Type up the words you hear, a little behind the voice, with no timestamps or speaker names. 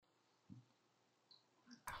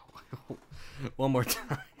One more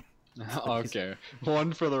time. Okay,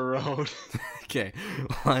 one for the road. Okay,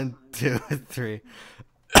 1, 2, 3.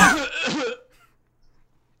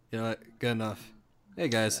 You know what? Good enough. Hey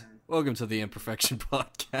guys, welcome to the Imperfection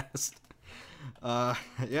Podcast.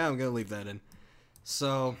 Yeah, I'm gonna leave that in.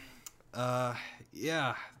 So,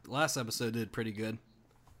 yeah, last episode did pretty good.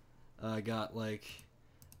 Got like,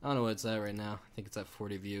 I don't know what it's at right now. I think it's at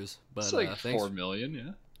 40 views. But It's like thanks. 4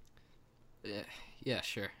 million, yeah. Yeah,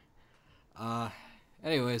 sure.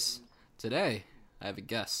 Anyways, today I have a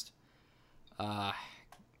guest.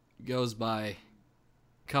 Goes by a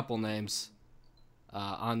couple names.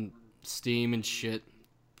 On Steam and shit.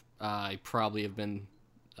 I probably have been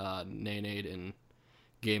nay-nayed and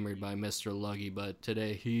gamered by Mr. Luggy, but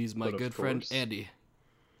today he's my good friend Andy.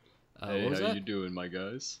 Hey, what was how that? you doing, my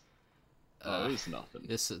guys? It's nothing.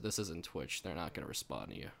 This isn't Twitch. They're not gonna respond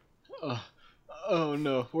to you. Oh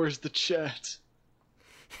no, where's the chat?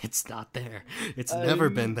 It's not there. It's never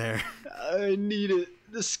been there. I need it.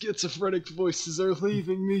 The schizophrenic voices are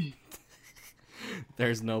leaving me.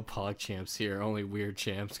 There's no pog champs here. Only weird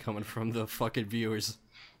champs coming from the fucking viewers.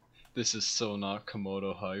 This is so not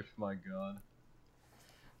Komodo hype, my god.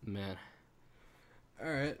 Man.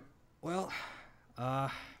 Alright. Well,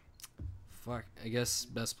 fuck. I guess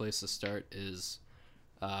best place to start is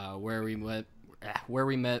where we met,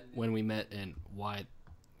 when we met, and why.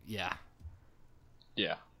 Yeah.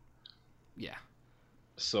 Yeah. Yeah.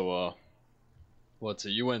 So, what's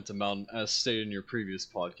it? You went to Mountain, as stated in your previous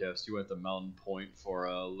podcast, you went to Mountain Point for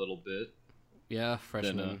a little bit. Yeah,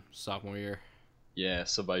 freshman, sophomore year. Yeah,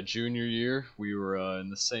 so by junior year, we were in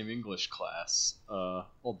the same English class.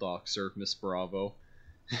 I'll dox her, Miss Bravo.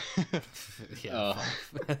 Yeah.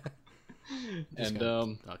 And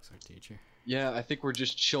dox our teacher. yeah, I think we're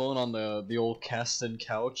just chilling on the old Caston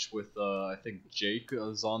couch with I think Jake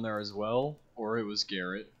was on there as well, or it was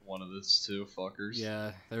Garrett, one of those two fuckers.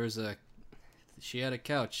 Yeah, she had a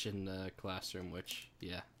couch in the classroom, which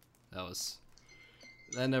that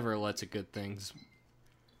never led to good things.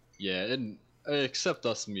 Yeah, and except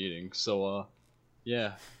us meeting. So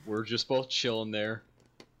yeah, we're just both chilling there.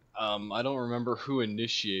 I don't remember who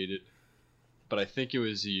initiated, but I think it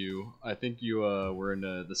was you. I think you were in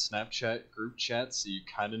the Snapchat group chat, so you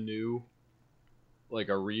kind of knew like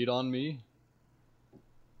a read on me.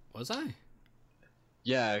 Was I?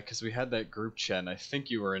 Yeah, because we had that group chat, and I think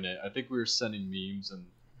you were in it. I think we were sending memes, and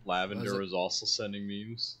Lavender was also sending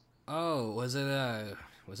memes. Oh, was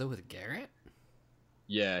it with Garrett?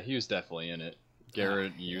 Yeah, he was definitely in it.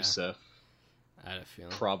 Garrett, Yusef. I had a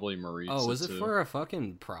feeling. Probably Maritza, Oh, was it too. for a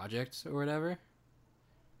fucking project or whatever?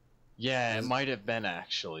 Yeah, it might have been,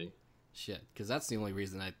 actually. Shit, because that's the only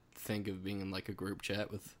reason I think of being in like a group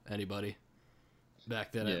chat with anybody.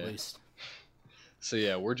 Back then, at least. So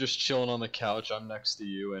yeah, we're just chilling on the couch. I'm next to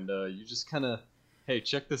you, and you just kind of, hey,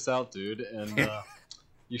 check this out, dude. And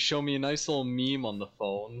you show me a nice little meme on the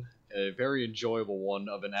phone, a very enjoyable one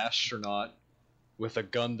of an astronaut with a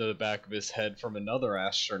gun to the back of his head from another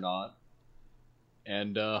astronaut.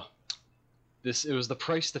 And it was the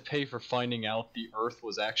price to pay for finding out the Earth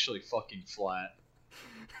was actually fucking flat.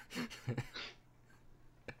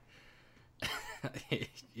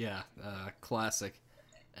 Yeah, classic.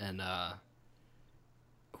 And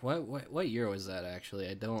what year was that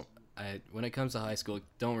actually? When it comes to high school,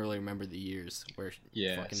 don't really remember the years where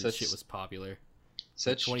fucking shit was popular.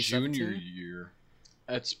 So that's junior year.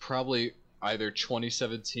 That's probably either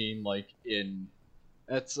 2017,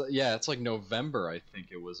 it's like November, I think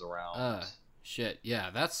it was around. Shit, yeah,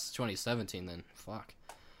 that's 2017 then. Fuck.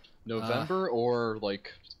 November or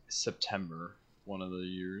like September, one of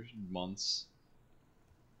the months.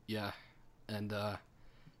 Yeah, and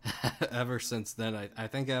ever since then, I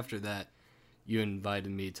think after that, you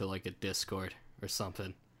invited me to like a Discord or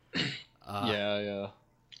something. Yeah.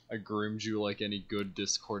 I groomed you like any good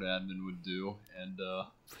Discord admin would do, and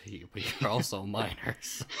but you're also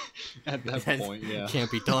minors. At that point, yeah.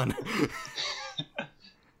 Can't be done.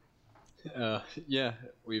 Yeah,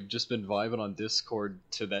 we've just been vibing on Discord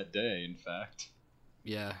to that day, in fact.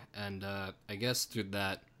 Yeah, and I guess through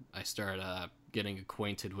that, I started getting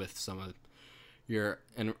acquainted with some of your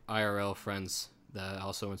IRL friends that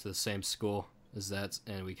also went to the same school as that,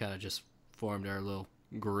 and we kind of just formed our little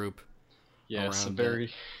group. Yeah, some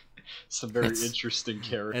very interesting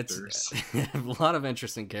characters. A lot of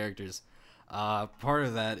interesting characters. Part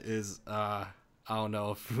of that is I don't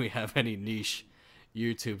know if we have any niche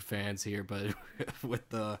YouTube fans here, but with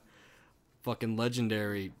the fucking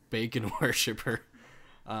legendary bacon worshiper.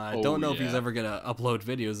 I don't know if he's ever gonna upload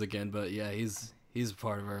videos again, but yeah, he's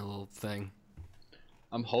part of our little thing.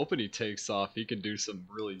 I'm hoping he takes off. He can do some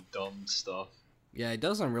really dumb stuff. Yeah, he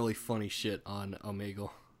does some really funny shit on Omegle.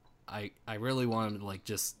 I really want him to like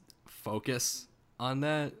just focus on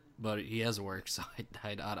that, but he has work, so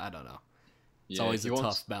I don't know. It's Yeah, always he a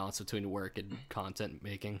wants. tough balance between work and content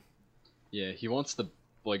making. Yeah, he wants to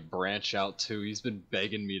like branch out too. He's been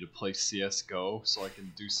begging me to play CS:GO so I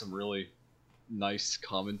can do some really nice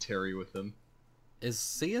commentary with him. Is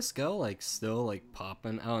CS:GO like still like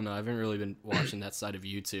popping? I don't know. I haven't really been watching that side of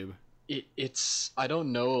YouTube. It's I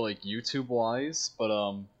don't know like YouTube wise, but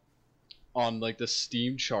on like the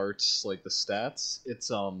Steam charts, like the stats,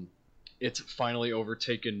 it's finally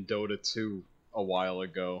overtaken Dota 2 a while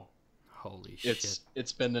ago. Holy shit,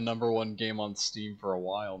 It's been the number one game on Steam for a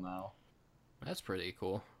while now. that's pretty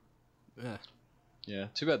cool. Yeah. Yeah,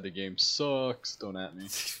 too bad the game sucks. Don't at me.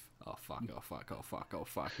 Oh fuck! Oh fuck! Oh fuck! Oh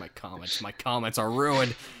fuck! My comments are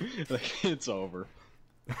ruined. Like, it's over.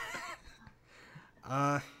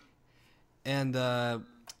 Uh, and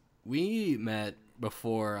we met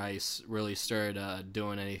before I really started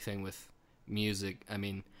doing anything with music. I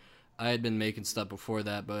mean, I had been making stuff before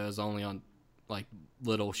that, but it was only on like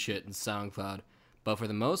little shit in SoundCloud. But for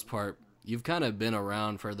the most part, you've kind of been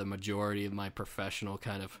around for the majority of my professional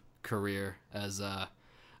kind of career as a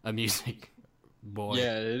music boy.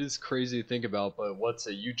 Yeah, it is crazy to think about, but what's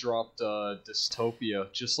it? You dropped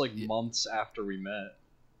Dystopia just like months after we met.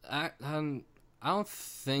 I don't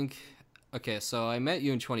think. Okay, so I met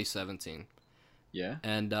you in 2017, Yeah?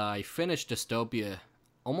 and I finished Dystopia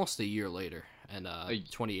almost a year later, in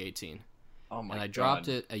 2018. Oh my And I god. dropped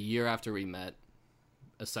it a year after we met,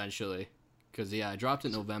 essentially, because I dropped it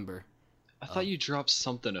in November. I thought you dropped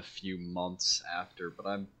something a few months after, but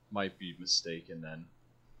I might be mistaken then.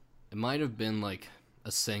 It might have been like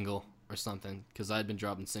a single or something, because I'd been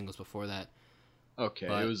dropping singles before that. Okay,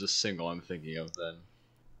 But- it was a single I'm thinking of then.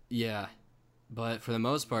 Yeah, but for the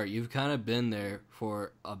most part, you've kind of been there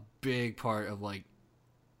for a big part of like,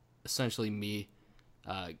 essentially me,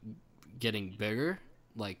 getting bigger.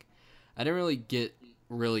 Like, I didn't really get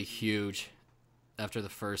really huge after the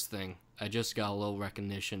first thing. I just got a little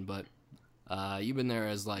recognition, but you've been there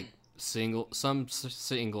as like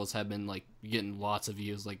singles have been like getting lots of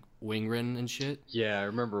views, like Wingrin and shit. Yeah, I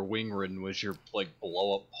remember Wingrin was your like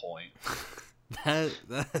blow up point.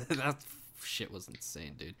 That shit was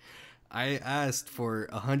insane, dude. I asked for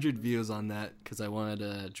 100 views on that because I wanted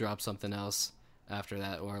to drop something else after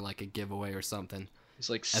that, or like a giveaway or something. It's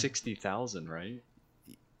like 60,000, right?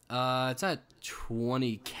 It's at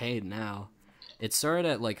 20K now. It started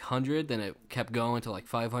at like 100, then it kept going to like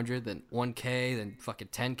 500, then 1K, then fucking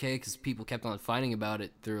 10K, because people kept on fighting about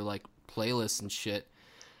it through like playlists and shit.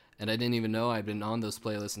 And I didn't even know I'd been on those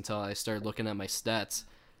playlists until I started looking at my stats.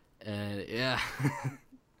 And yeah,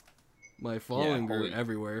 my following grew holy-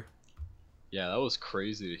 everywhere. Yeah, that was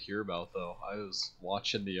crazy to hear about though. I was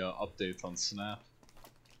watching the updates on Snap.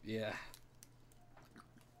 Yeah.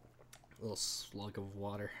 A little slug of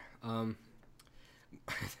water. Who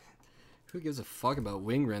gives a fuck about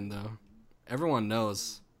Wingren though? Everyone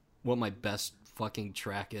knows what my best fucking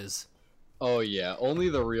track is. Oh yeah, only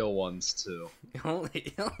the real ones too.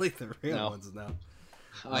 only the real No. ones now.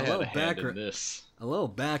 I had little a hand in background- this. A little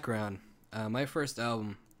background. My first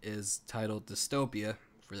album is titled Dystopia,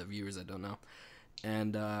 for the viewers that don't know.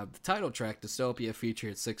 And the title track, Dystopia,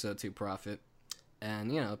 featured 602 Prophet.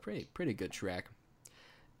 And, you know, pretty good track.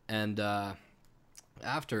 And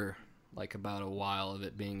after, like, about a while of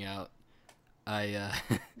it being out, I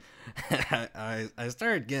I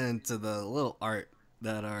started getting into the little art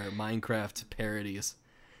that are Minecraft parodies.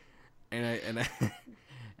 And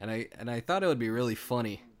I thought it would be really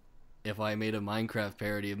funny if I made a Minecraft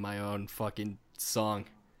parody of my own fucking song.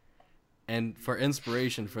 And for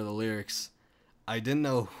inspiration for the lyrics, I didn't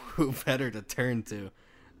know who better to turn to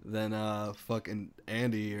than fucking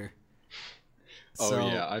Andy here. Oh So-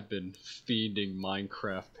 yeah, I've been fiending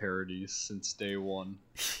Minecraft parodies since day one.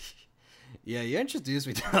 Yeah, you introduced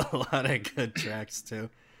me to a lot of good tracks too.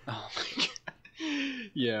 Oh my god.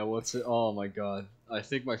 Yeah, what's it? Oh my god. I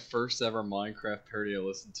think my first ever Minecraft parody I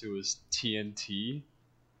listened to was TNT,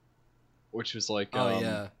 which was like, Oh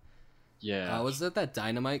yeah. yeah, Was it that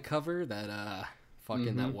Dynamite cover that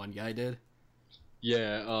fucking that Mhm. one guy did?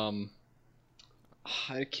 yeah.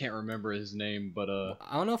 I can't remember his name, but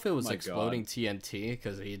I don't know if it was my Exploding TNT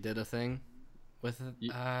because he did a thing with it.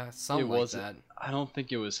 Something it like wasn't- that. I don't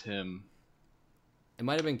think it was him. It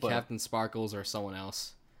might have been but- Captain Sparkles or someone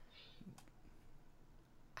else.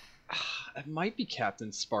 It might be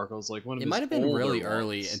Captain Sparkles, like one of It his might have been older really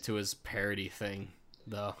early ones. into his parody thing,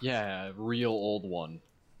 though. Yeah, real old one.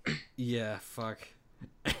 Yeah, fuck.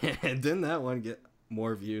 And didn't that one get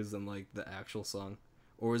more views than like the actual song,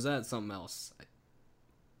 or was that something else?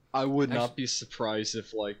 I would Actually, not be surprised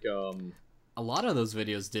if a lot of those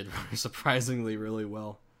videos did surprisingly really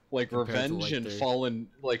well compared to Revenge like and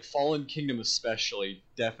their. Fallen Kingdom especially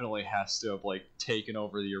definitely has to have like taken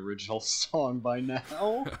over the original song by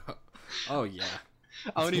now. Oh yeah,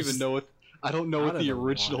 I don't even just know what I don't know out what of the the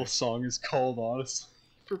original water. song is called, honestly,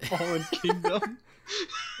 for Fallen Kingdom.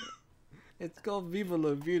 It's called Viva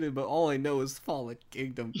La Vida, but all I know is Fallen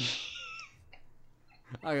Kingdom.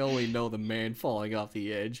 I only know the man falling off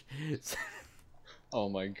the edge. Oh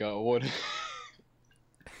my god, what?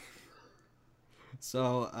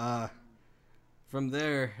 So, from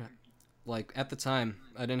there, like at the time,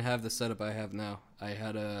 I didn't have the setup I have now. I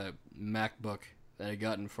had a MacBook that I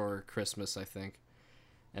gotten for Christmas, I think,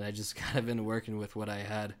 and I just kind of been working with what I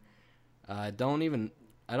had. I don't even,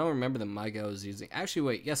 I don't remember the mic I was using. Actually,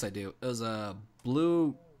 wait, yes I do. It was a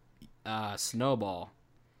blue Snowball.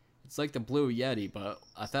 It's like the Blue Yeti, but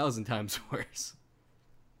 1,000 times worse.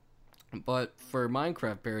 But for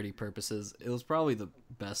Minecraft parody purposes, it was probably the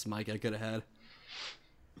best mic I could have had.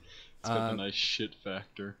 It's got the nice shit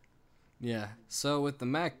factor. Yeah, so with the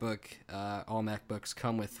MacBook, all MacBooks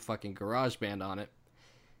come with fucking GarageBand on it.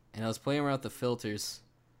 And I was playing around with the filters,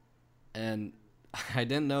 and I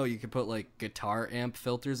didn't know you could put like guitar amp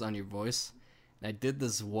filters on your voice. And I did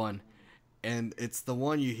this one, and it's the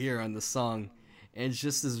one you hear on the song. And it's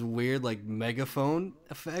just this weird like megaphone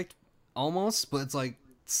effect, almost, but it's like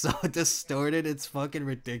so distorted, it's fucking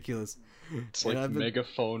ridiculous. It's And like I've been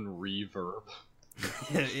megaphone reverb.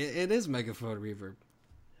 it is megaphone reverb.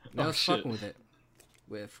 And I Oh was shit. fucking with it.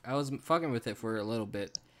 I was fucking with it for a little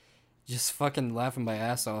bit, just fucking laughing my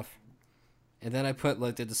ass off. And then I put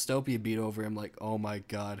like the dystopia beat over him, like, oh my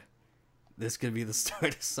god, this could be the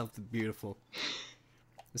start of something beautiful.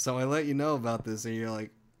 So I let you know about this, and you're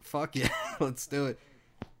like, fuck yeah, let's do it.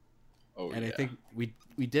 Oh And yeah. I think we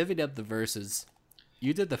divvied up the verses.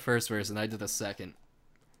 You did the first verse, and I did the second.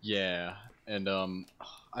 Yeah, and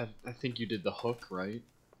I think you did the hook, right?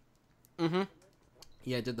 Mm-hmm.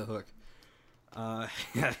 Yeah, I did the hook. I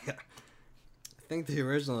think the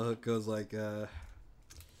original hook goes like, I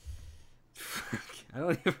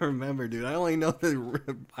don't even remember, dude. I only know the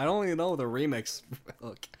remix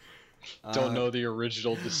hook. Don't know the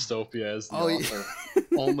original dystopia as the oh, author.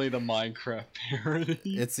 Only the Minecraft parody.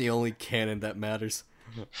 It's the only canon that matters.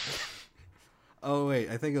 Oh wait,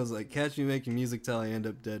 I think it was like, catch me making music till I end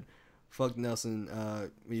up dead. Fuck Nelson.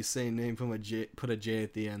 When you say name, put a J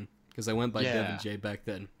at the end, because I went by Yeah. Devin J back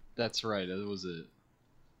then. That's right. That was it.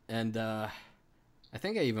 And I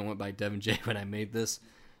think I even went by Devin J when I made this.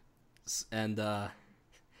 And the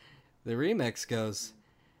remix goes,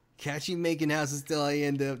 catch you making houses till I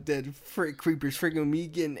end up dead. Frick creepers freaking me,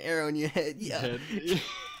 get an arrow in your head. Yeah.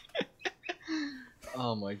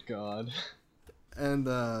 Oh my god. And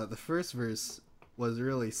the first verse was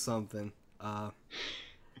really something.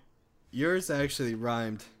 Yours actually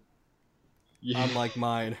rhymed, Yeah. unlike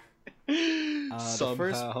mine.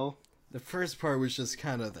 Somehow. The first part was just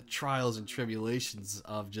kind of the trials and tribulations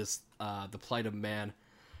of just the plight of man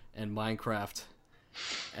and Minecraft.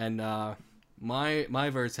 And my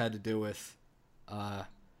verse had to do with an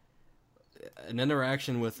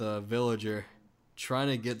interaction with a villager trying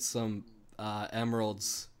to get some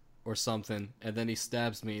emeralds or something, and then he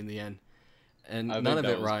stabs me in the end. And none of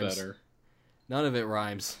it rhymes. Better. None of it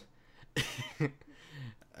rhymes.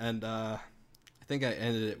 And I think I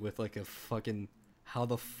ended it with like a fucking, how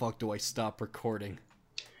the fuck do I stop recording?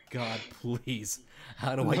 God, please.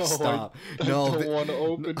 How do I stop? I don't want to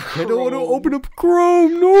open Chrome. I don't want to open up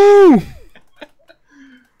Chrome. No.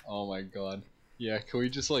 Oh my god. Yeah, can we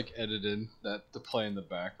just like edit in that to play in the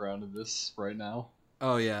background of this right now?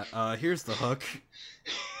 Oh yeah. Here's the hook.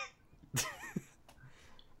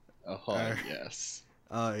 Oh yes.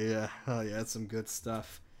 Oh yeah. Oh yeah. That's some good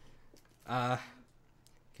stuff. Can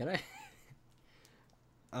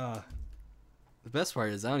I? The best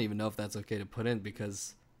part is I don't even know if that's okay to put in,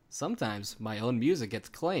 because sometimes my own music gets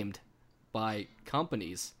claimed by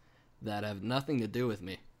companies that have nothing to do with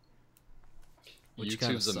me. Which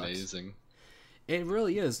YouTube's sucks. amazing. It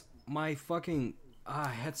really is. My fucking I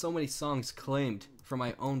had so many songs claimed for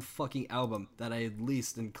my own fucking album that I had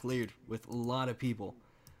leased and cleared with a lot of people.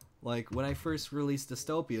 Like when I first released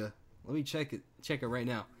Dystopia, let me check it right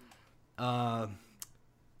now.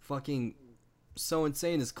 Fucking So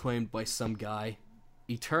Insane is claimed by some guy.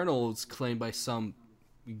 Eternal is claimed by some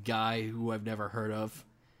guy who I've never heard of.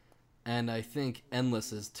 And I think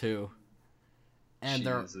Endless is too. And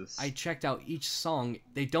I checked out each song.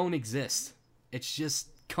 They don't exist. It's just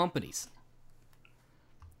companies.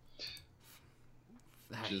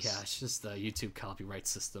 Yeah, it's just a YouTube copyright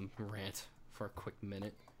system rant for a quick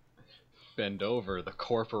minute. bend over. The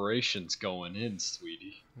corporation's going in,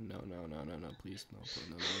 sweetie. No, please, no,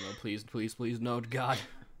 please, no, God.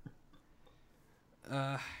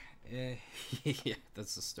 Yeah, yeah,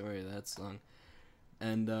 that's the story of that song.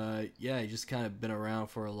 And, yeah, I just kind of been around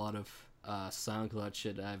for a lot of, SoundCloud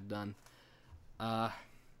shit I've done. I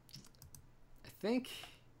think,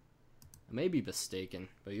 I may be mistaken,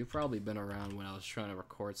 but you've probably been around when I was trying to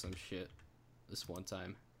record some shit this one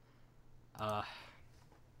time.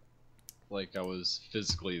 Like I was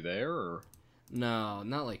physically there, or? No,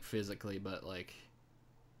 not like physically, but like,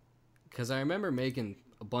 because I remember making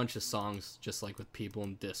a bunch of songs just like with people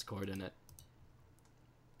in Discord in it.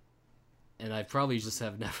 And I probably just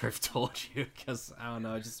have never told you because, I don't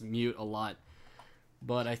know, I just mute a lot.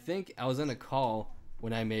 But I think I was in a call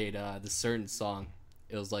when I made this certain song.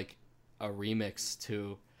 It was like a remix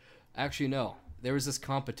to... Actually, no. There was this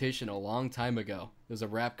competition a long time ago. It was a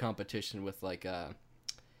rap competition with like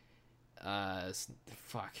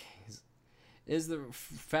fuck. Is the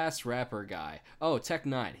fast rapper guy. Oh,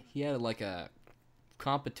 Tech9. He had like a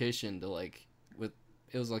competition to like... with.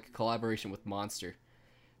 It was like a collaboration with Monster.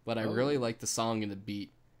 But I really liked the song and the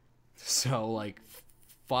beat. So, like,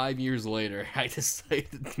 5 years later, I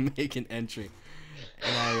decided to make an entry.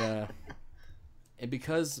 And and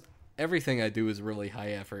because everything I do is really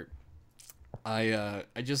high effort, I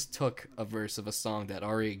just took a verse of a song that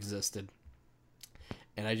already existed,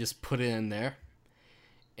 and I just put it in there.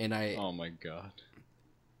 And Oh my God.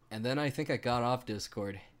 And then I think I got off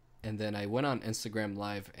Discord, and then I went on Instagram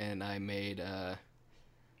Live, and I made, I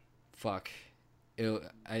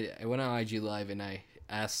went on IG Live and I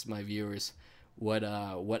asked my viewers what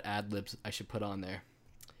ad libs I should put on there,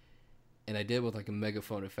 and I did with like a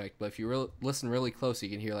megaphone effect. But if you listen really close, you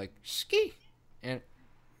can hear like ski and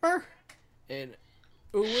burr and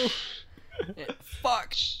ooh, and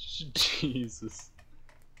fuck. Jesus.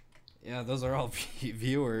 Yeah, those are all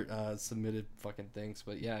viewer submitted fucking things.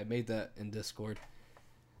 But yeah, I made that in Discord,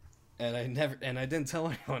 and I didn't tell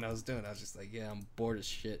anyone I was doing. I was just like, yeah, I'm bored as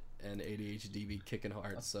shit, and ADHD be kicking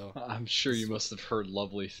hard. So I'm sure you must have heard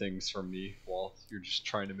lovely things from me while you're just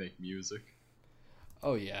trying to make music.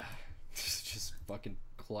 Oh yeah, just fucking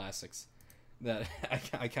classics that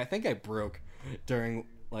I think I broke during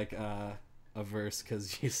like a verse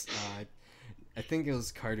because I think it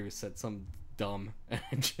was Carter who said something dumb and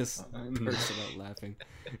I just bursted out laughing.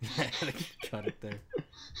 I had to cut it there.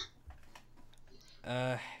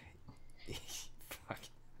 Fuck.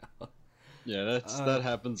 Yeah, that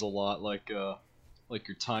happens a lot. Like your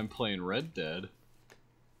time playing Red Dead.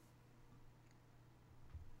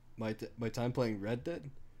 My time playing Red Dead.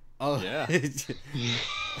 Oh yeah.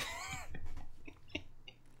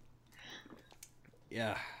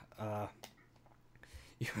 Yeah.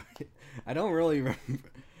 I don't really remember.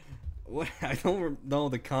 I don't know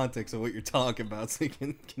the context of what you're talking about. So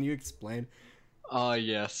can you explain?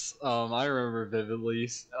 Yes. I remember vividly.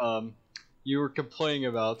 You were complaining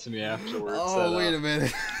about to me afterwards. Oh, wait a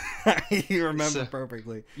minute. You remember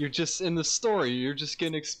perfectly. You're just in the story. You're just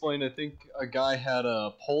gonna explain. I think a guy had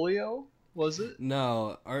a polio. Was it?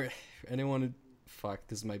 No. Anyone? Fuck.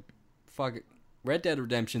 This might. Fuck. Red Dead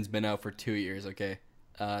Redemption's been out for 2 years. Okay.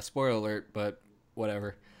 Spoiler alert, but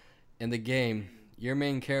whatever. In the game, your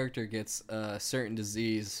main character gets a certain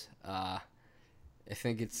disease. I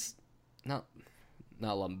think it's not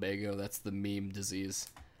lumbago. That's the meme disease.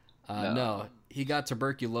 No, he got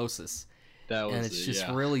tuberculosis. And it's just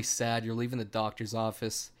really sad. You're leaving the doctor's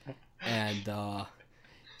office, and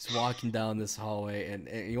he's walking down this hallway. And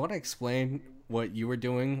you want to explain what you were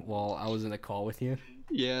doing while I was in a call with you?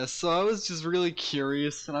 Yeah, so I was just really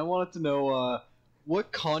curious, and I wanted to know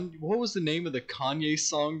what was the name of the Kanye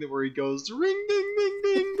song where he goes ring ding ding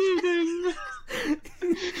ding ding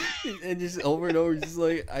ding, and just over and over, just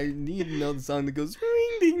like I need to know the song that goes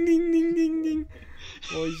ring ding ding ding ding ding.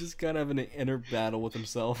 Well, he's just kind of having an inner battle with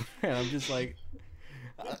himself, and I'm just like,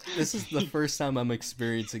 this is the first time I'm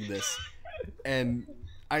experiencing this, and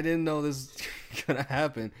I didn't know this was gonna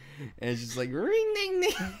happen, and it's just like ring ding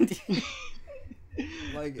ding ding.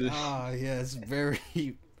 Like, yeah, it's very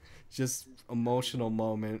just emotional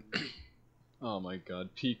moment. Oh my God,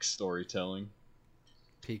 peak storytelling.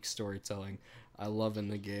 Peak storytelling. I love in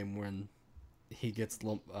the game when he gets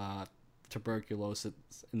tuberculosis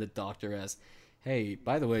and the doctor asks, hey,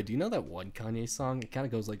 by the way, do you know that one Kanye song? It kind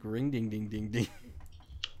of goes like ring ding ding ding ding.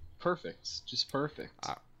 Perfect. Just perfect.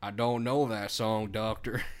 I don't know that song,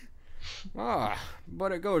 doctor.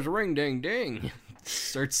 But it goes ring ding ding.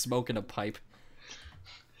 Starts smoking a pipe.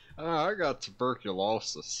 I got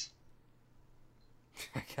tuberculosis.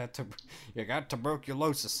 You got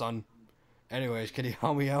tuberculosis, son. Anyways, can you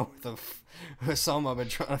help me out with something I've been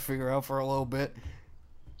trying to figure out for a little bit?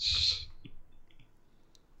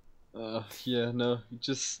 Yeah, no,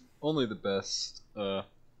 just only the best. I'm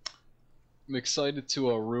excited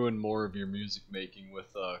to ruin more of your music making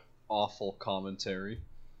with awful commentary.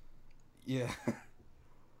 Yeah.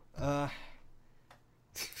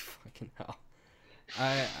 Fucking hell.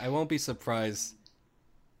 I won't be surprised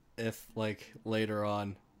if like later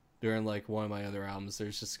on during like one of my other albums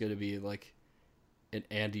there's just gonna be like an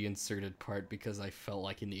Andy inserted part because I felt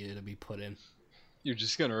like it needed to be put in. You're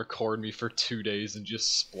just gonna record me for 2 days and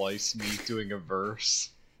just splice me doing a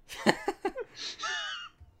verse.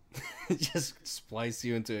 Just splice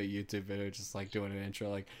you into a YouTube video just like doing an intro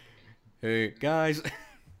like, hey guys,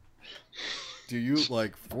 do you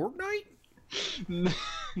like Fortnite?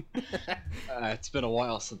 It's been a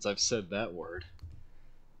while since I've said that word.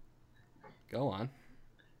 Go on.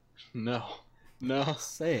 No.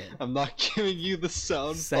 Say it. I'm not giving you the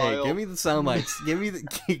sound Say file. it. Give me the sound bites. give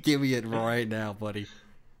me it right now, buddy.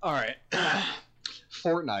 Alright.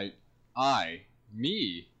 Fortnite.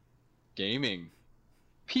 Me. Gaming.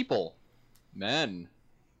 People. Men.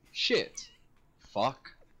 Shit.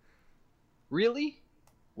 Fuck. Really?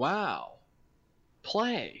 Wow.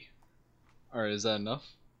 Play. Alright, is that enough?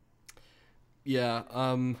 Yeah,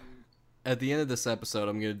 at the end of this episode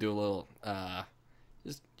I'm gonna do a little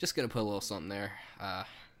just gonna put a little something there.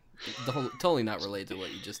 Totally not related to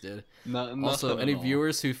what you just did. Also, any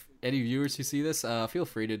viewers who see this, feel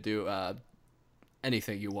free to do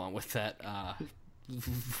anything you want with that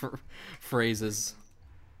phrases.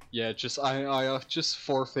 Yeah, I just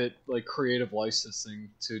forfeit like creative licensing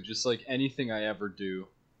to just like anything I ever do.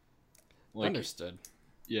 Like, understood.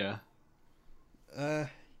 Yeah.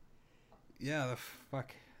 Yeah, the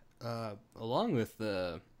fuck. Along with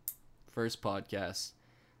the first podcast,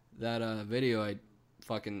 that video I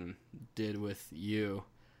fucking did with you,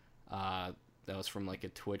 that was from like a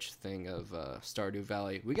Twitch thing of Stardew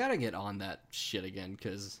Valley. We gotta get on that shit again,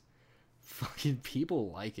 cause fucking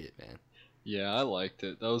people like it, man. Yeah, I liked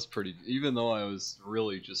it. That was pretty. Even though I was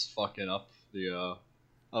really just fucking up the.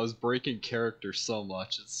 I was breaking character so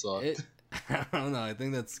much it sucked. I don't know. I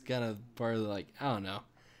think that's kind of part of the, like, I don't know.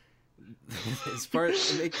 It's part.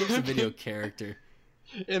 It gives the video character.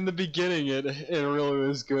 In the beginning, it really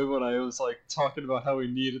was good when I was like talking about how we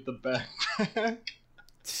needed the backpack.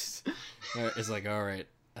 It's like, all right,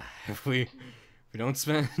 if we don't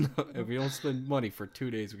spend money for 2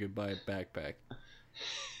 days, we can buy a backpack.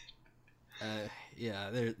 Yeah,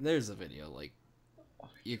 there's a video, like,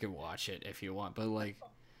 you can watch it if you want, but like,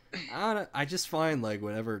 I just find like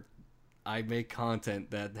whenever I make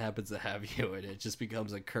content that happens to have you in it, just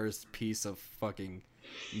becomes a cursed piece of fucking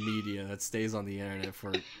media that stays on the internet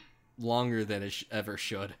for longer than it ever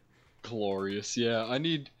should. Glorious. Yeah, I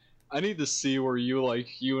need to see where you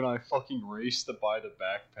and I fucking raced to buy the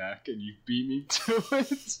backpack and you beat me to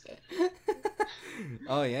it.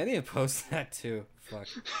 Oh yeah, I need to post that too. Fuck.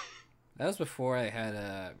 That was before I had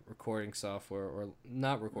recording software, or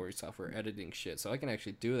not recording software, editing shit, so I can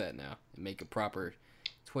actually do that now and make a proper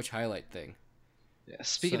Twitch highlight thing. Yeah,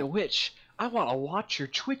 speaking of which, I want to watch your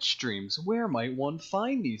Twitch streams. Where might one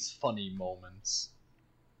find these funny moments?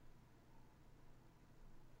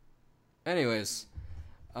 Anyways,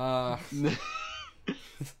 TM47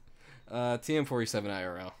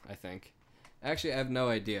 IRL, I think. Actually, I have no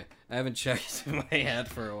idea. I haven't checked my ad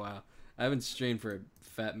for a while. I haven't streamed for a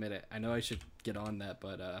fat minute. I know I should get on that,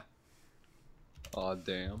 but Aw,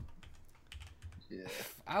 damn. Yeah.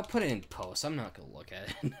 I'll put it in post. I'm not gonna look at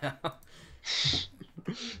it now.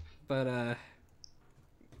 But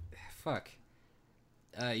fuck.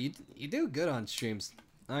 You do good on streams.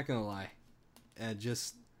 Not gonna lie. And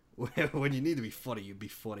just when you need to be funny, you be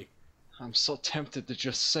funny. I'm so tempted to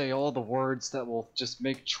just say all the words that will just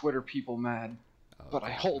make Twitter people mad. But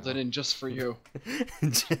I hold it in just for you.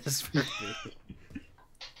 Just for me.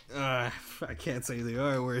 I can't say the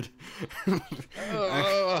R word.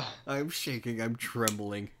 I'm shaking. I'm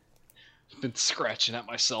trembling. I've been scratching at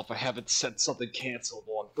myself. I haven't said something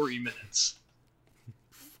cancelable in 3 minutes.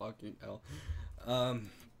 Fucking hell.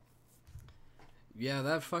 Yeah,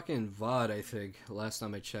 that fucking VOD, I think, last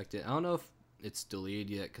time I checked it. I don't know if it's deleted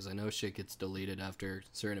yet, because I know shit gets deleted after a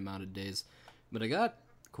certain amount of days. But I got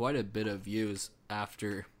quite a bit of views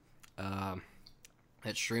after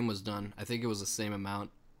that stream was done. I think it was the same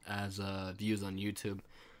amount as views on YouTube,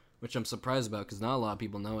 which I'm surprised about, because not a lot of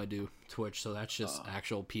people know I do Twitch, so that's just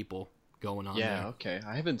actual people going on there. Yeah, okay.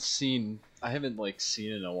 I haven't seen it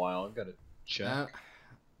in a while. I've got to check.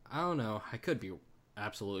 I don't know. I could be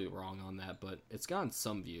absolutely wrong on that, but it's gotten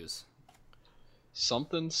some views.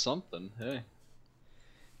 Something, hey.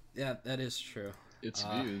 Yeah, that is true. Its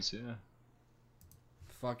views, yeah.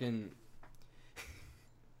 Fucking.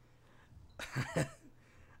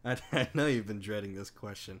 I know you've been dreading this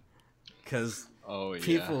question, because Oh yeah.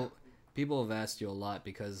 people have asked you a lot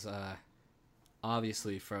because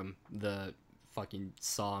obviously from the fucking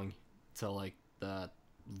song to like the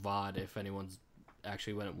VOD, if anyone's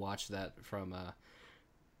actually went and watched that from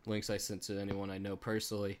links I sent to anyone I know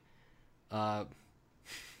personally. I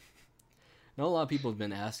know a lot of people have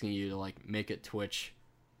been asking you to like make a Twitch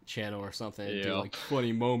channel or something and do Yep. like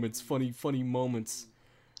funny moments, funny moments.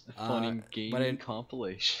 Funny But gaming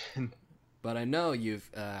compilation. but I know you've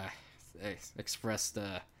expressed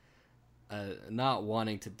not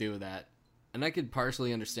wanting to do that, and I could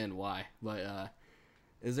partially understand why. But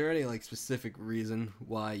is there any like specific reason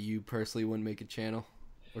why you personally wouldn't make a channel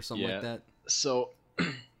or something like that? So,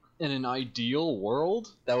 in an ideal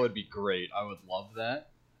world, that would be great. I would love that.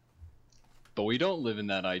 But we don't live in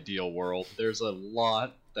that ideal world. There's a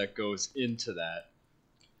lot that goes into that.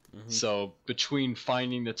 Mm-hmm. So, between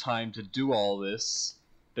finding the time to do all this,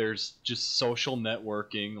 there's just social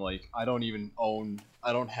networking. Like, I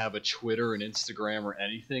don't have a Twitter and Instagram or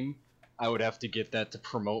anything. I would have to get that to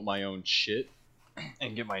promote my own shit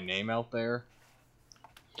and get my name out there.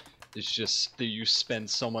 It's just that you spend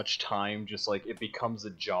so much time, just like it becomes a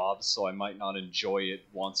job, so I might not enjoy it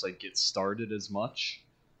once I get started as much.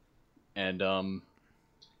 And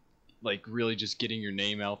like really just getting your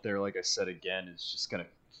name out there, like I said again, is just gonna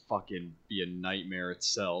fucking be a nightmare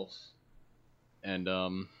itself. And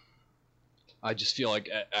I just feel like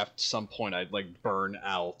at some point I'd like burn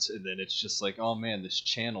out, and then it's just like, oh man, this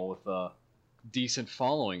channel with a decent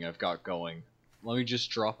following I've got going, let me just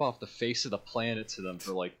drop off the face of the planet to them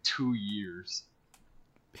for like 2 years.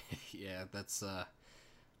 Yeah, that's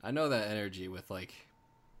I know that energy with like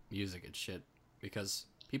music and shit, because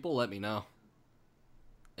people let me know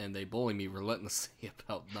and they bully me relentlessly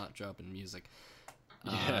about not dropping music.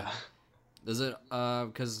 Yeah. Does it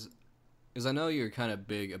because I know you're kind of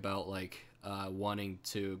big about like wanting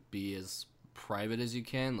to be as private as you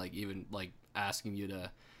can, like even like asking you to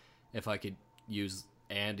if I could use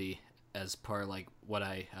Andy as part of, like what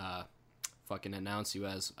I fucking announce you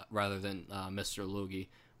as rather than Mr. Luggy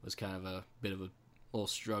was kind of a bit of a little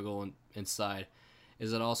struggle inside.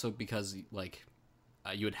 Is it also because like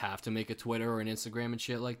you would have to make a Twitter or an Instagram and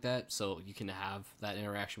shit like that so you can have that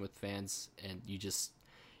interaction with fans, and you just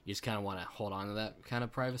kind of want to hold on to that kind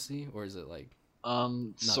of privacy, or is it like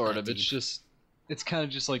sort of. deep? It's kind of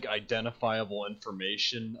just like identifiable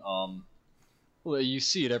information. Well, you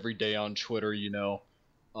see it every day on Twitter, you know.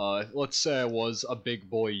 Let's say I was a big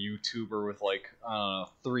boy YouTuber with like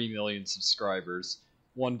 3 million subscribers.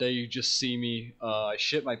 One day you just see me, I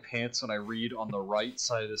shit my pants when I read on the right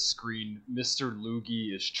side of the screen, Mr.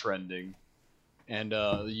 Luggy is trending, and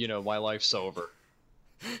you know, my life's over.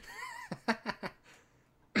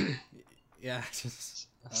 Yeah, just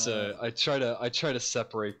So I try to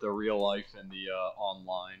separate the real life and the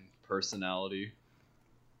online personality.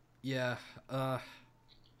 yeah,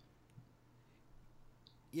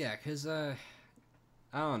 yeah, cause I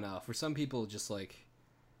don't know. For some people, just like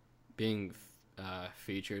being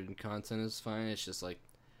featured in content is fine. It's just like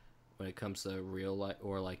when it comes to real life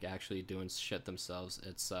or like actually doing shit themselves,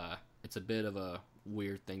 it's a bit of a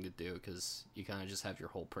weird thing to do because you kind of just have your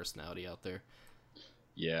whole personality out there.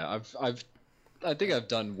 Yeah, I think I've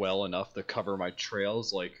done well enough to cover my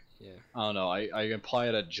trails. Like, Yeah. I don't know, I apply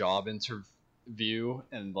at a job interview,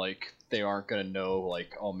 and like they aren't gonna know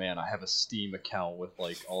like, oh man, I have a Steam account with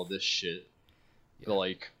like all this shit. Yeah. But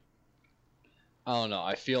like, I don't know.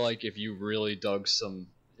 I feel like if you really dug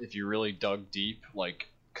deep, like,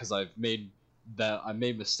 because I made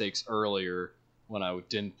mistakes earlier when I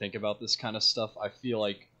didn't think about this kind of stuff. I feel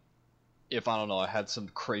like if I don't know, I had some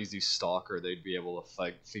crazy stalker, they'd be able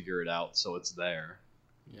to figure it out, so it's there.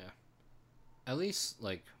 Yeah. At least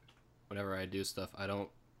like whenever I do stuff, I don't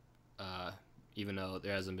even though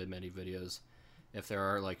there hasn't been many videos, if there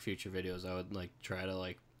are like future videos, I would like try to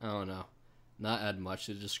like, I don't know, not add much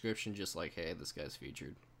to the description, just like, hey, this guy's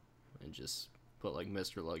featured, and just put like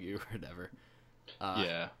Mr. Luggy or whatever.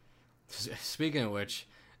 Yeah. Speaking of which,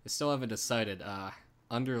 I still haven't decided.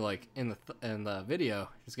 Under like in the video,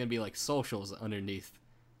 it's gonna be like socials underneath,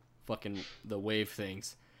 fucking the wave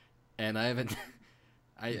things, and I haven't.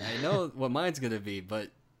 I know what mine's gonna be, but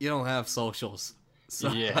you don't have socials,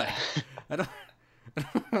 so Yeah. I don't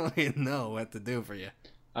really know what to do for you.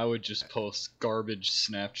 I would just post garbage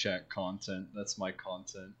Snapchat content. That's my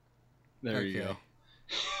content. There you go.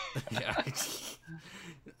 Yeah.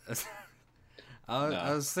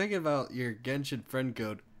 I was thinking about your Genshin friend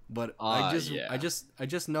code, but I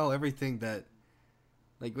just know everything that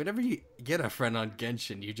Like whenever you get a friend on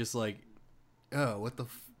Genshin, you just like, oh, what the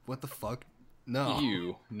fuck? No,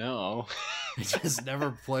 Ew, no. I just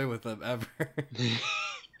never play with them ever.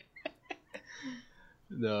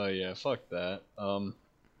 No, yeah, fuck that.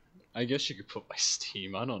 I guess you could put my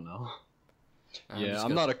Steam. I don't know. Yeah,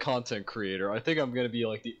 I'm not a content creator. I think I'm gonna be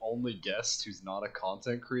like the only guest who's not a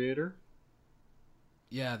content creator.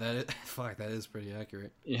 Yeah, that is, fuck, that is pretty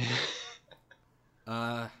accurate. Yeah.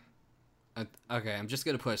 Okay, I'm just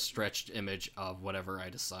gonna put a stretched image of whatever I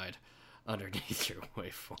decide underneath your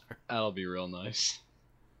waveform. That'll be real nice.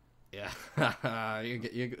 Yeah,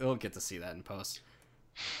 you'll get to see that in post.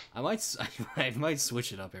 I might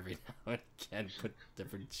switch it up every now and again, put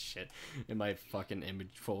different shit in my fucking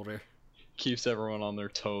image folder. Keeps everyone on their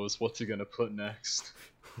toes. What's he gonna put next?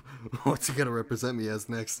 What's it gonna represent me as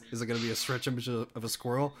next? Is it gonna be a stretch image of a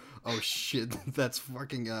squirrel? Oh shit, that's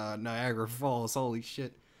fucking Niagara Falls. Holy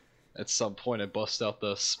shit. At some point, I bust out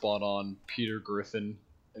the spot-on Peter Griffin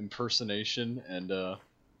impersonation, and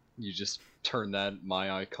you just turn that my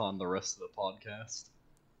icon the rest of the podcast.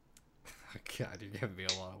 God, you're giving me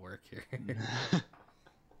a lot of work here.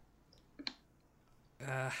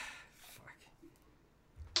 Fuck.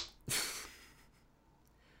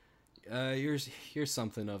 You're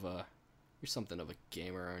something of a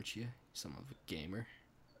gamer, aren't you? Something of a gamer.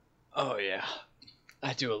 Oh yeah,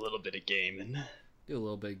 I do a little bit of gaming. Do a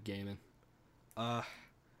little bit of gaming. All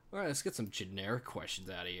right, let's get some generic questions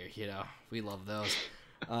out of here. You know, we love those.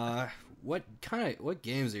 What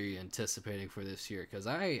games are you anticipating for this year? Because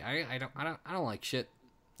I don't like shit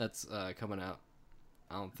that's coming out.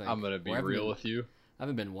 I don't think. I'm gonna be real with you. I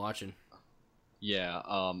haven't been watching. Yeah,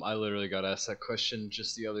 I literally got asked that question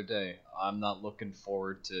just the other day. I'm not looking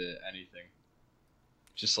forward to anything.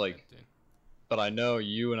 Just like, but I know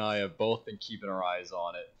you and I have both been keeping our eyes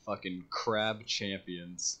on it. Fucking Crab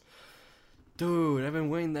Champions. Dude, I've been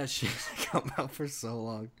waiting that shit to come out for so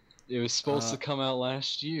long. It was supposed to come out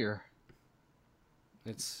last year.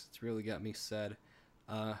 It's really got me sad.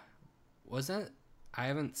 Was that? I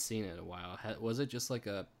haven't seen it in a while. Was it just like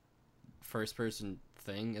a first person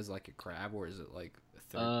thing as like a crab, or is it like a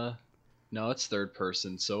third? No, it's third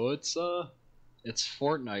person. So it's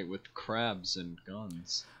Fortnite with crabs and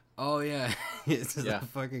guns. Oh yeah, it's just a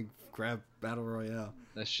fucking crab battle royale.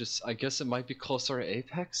 That's just, I guess it might be closer to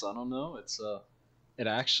Apex. I don't know. It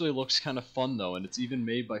actually looks kind of fun though, and it's even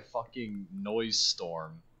made by fucking Noise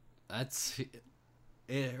Storm.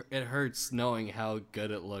 It hurts knowing how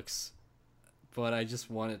good it looks, but I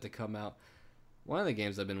just want it to come out. One of the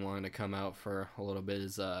games I've been wanting to come out for a little bit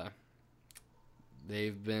is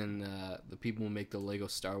they've been the people who make the Lego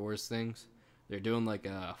Star Wars things. They're doing like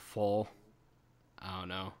a full, I don't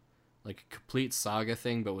know, like a complete saga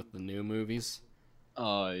thing, but with the new movies.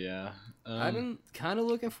 Oh yeah. I've been kind of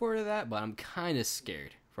looking forward to that, but I'm kind of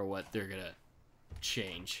scared for what they're gonna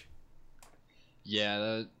change. Yeah,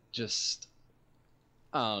 that just,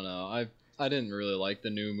 I don't know. I didn't really like the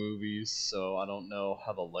new movies, so I don't know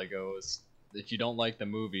how the Legos. If you don't like the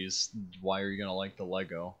movies, why are you gonna like the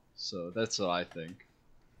Lego? So that's what I think.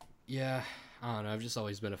 Yeah, I don't know. I've just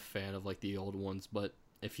always been a fan of like the old ones, but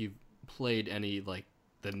if you've played any like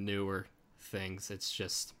the newer things, it's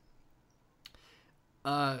just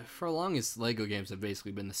for long as Lego games have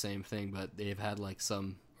basically been the same thing, but they've had like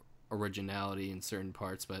some originality in certain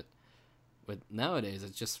parts. But nowadays,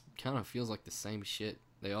 it just kind of feels like the same shit.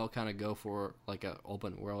 They all kind of go for like a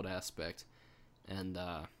open world aspect, and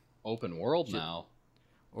open world now,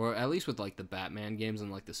 or at least with like the Batman games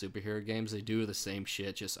and like the superhero games, they do the same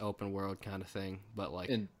shit, just open world kind of thing. But like,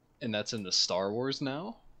 and that's in the Star Wars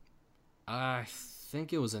now. I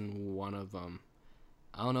think it was in one of them.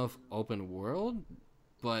 I don't know if open world,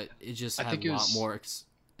 but it just had a lot more.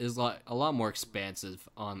 Is like a lot more expansive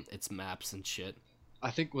on its maps and shit.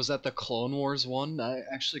 I think was that the Clone Wars one. That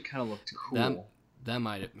actually kind of looked cool. That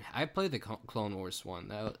might have. I played the Clone Wars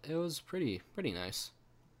one. It was pretty nice.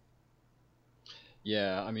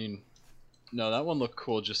 Yeah, I mean, no, that one looked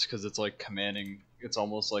cool just because it's like commanding. It's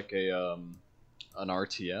almost like a an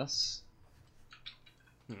RTS.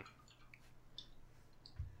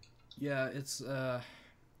 Yeah, it's I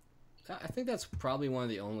think that's probably one of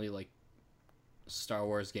the only like Star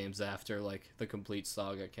Wars games after like the complete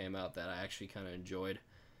saga came out that I actually kind of enjoyed.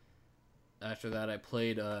 After that, I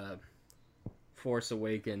played Force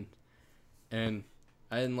Awakens, and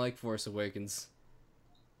I didn't like Force Awakens,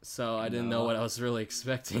 so I didn't know what I was really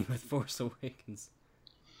expecting with Force Awakens.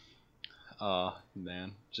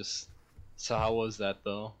 Man, just so how was that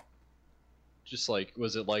though? Just like,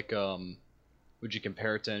 was it like would you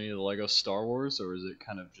compare it to any of the Lego Star Wars, or is it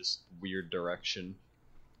kind of just weird direction?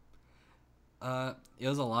 It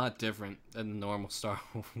was a lot different than the normal Star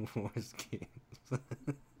Wars games.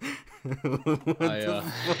 What the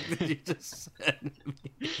fuck did you just say to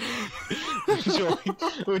me?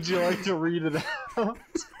 Would you like to read it out?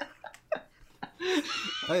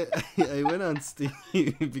 I went on Steam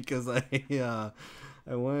because I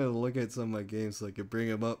wanted to look at some of my games so I could bring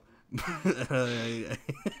them up. I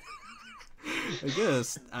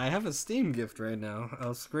guess I have a Steam gift right now.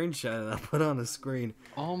 I'll screenshot it. I'll put it on the screen.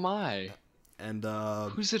 Oh my! And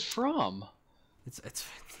who's it from? It's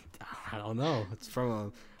I don't know. It's from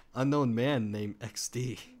a unknown man named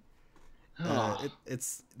XD.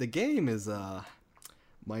 It's the game is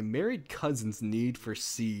My Married Cousin's Need for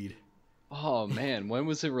Seed. Oh man, when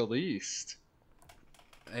was it released?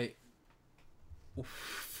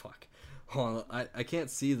 Fuck. Hold on, I can't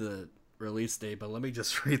see the release date, but let me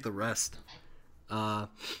just read the rest. The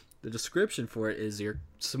description for it is your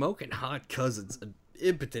smoking hot cousin's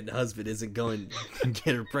impotent husband isn't going to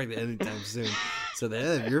get her pregnant anytime soon. So the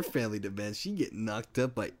head of your family demands she get knocked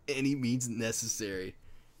up by any means necessary.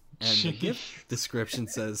 And the gift description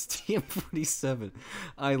says, TM47,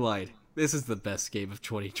 I lied. This is the best game of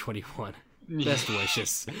 2021. Best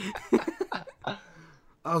wishes.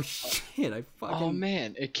 Oh shit, I fucking... Oh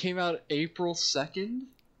man, it came out April 2nd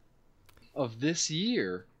of this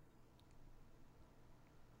year.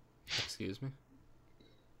 Excuse me?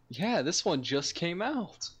 Yeah, this one just came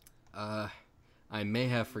out. I may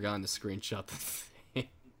have forgotten to screenshot the thing.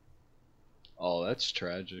 Oh, that's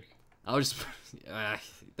tragic. I'll just...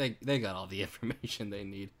 they got all the information they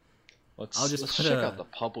need. Let's check out the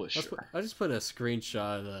publisher. I'll just put a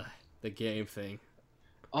screenshot of the game thing.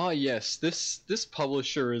 Oh yes, this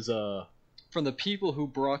publisher is from the people who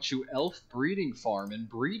brought you Elf Breeding Farm and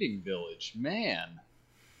Breeding Village. Man.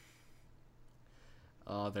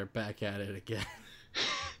 Oh, they're back at it again.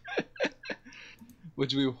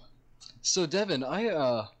 So Devin,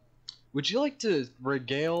 would you like to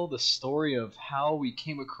regale the story of how we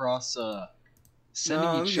came across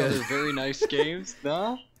sending each other very nice games?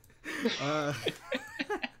 No?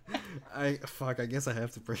 I guess I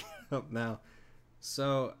have to bring it up now.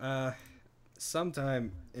 So,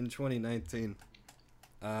 sometime in 2019,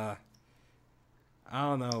 I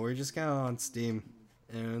don't know, we're just kind of on Steam,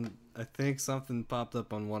 and I think something popped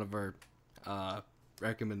up on one of our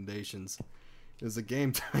recommendations. It was a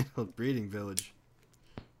game titled Breeding Village.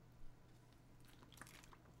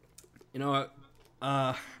 You know what?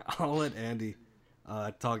 I'll let Andy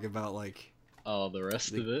talk about the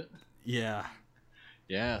rest of it. Yeah.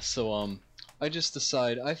 Yeah. So I just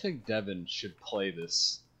decided I think Devin should play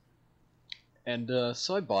this, and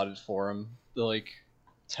so I bought it for him.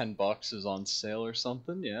 $10 is on sale or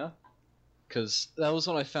something. Yeah. Because that was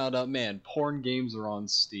when I found out, man, porn games are on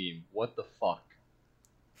Steam. What the fuck?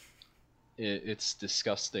 It's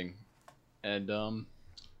disgusting. And,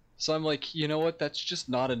 so I'm like, you know what? That's just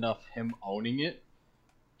not enough him owning it.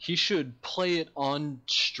 He should play it on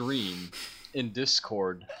stream in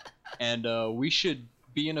Discord. And, we should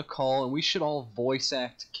be in a call and we should all voice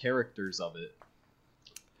act characters of it.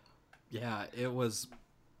 Yeah, it was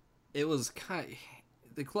kind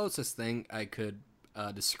of the closest thing I could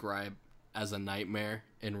describe as a nightmare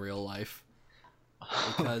in real life,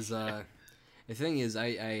 because the thing is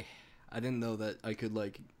I didn't know that I could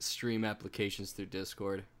stream applications through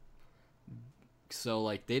Discord, so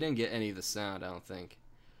they didn't get any of the sound, I don't think.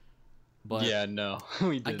 But yeah, no,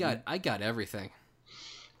 we didn't. I got everything.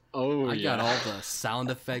 Oh, I got all the sound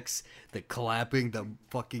effects, the clapping, the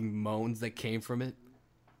fucking moans that came from it.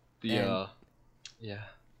 Yeah.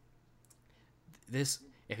 This,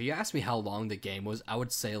 if you ask me how long the game was, I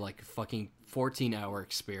would say a fucking 14-hour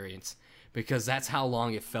experience, because that's how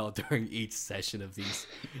long it felt during each session of these.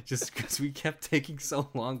 Just because we kept taking so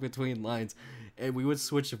long between lines, and we would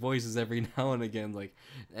switch voices every now and again.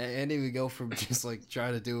 And then we go from just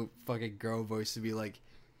trying to do a fucking girl voice to be like,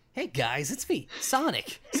 "Hey guys, it's me,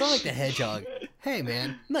 Sonic the Hedgehog. Hey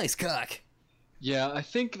man, nice cock." Yeah, I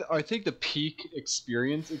think the peak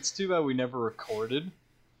experience. It's too bad we never recorded,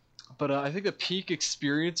 but I think the peak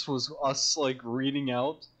experience was us reading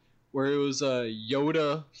out, where it was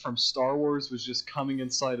Yoda from Star Wars was just coming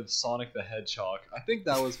inside of Sonic the Hedgehog. I think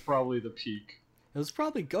that was probably the peak. It was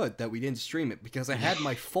probably good that we didn't stream it, because I had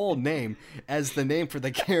my full name as the name for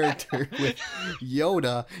the character with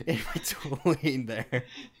Yoda in between there.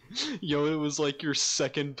 Yoda was your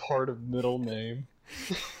second part of middle name.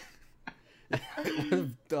 I would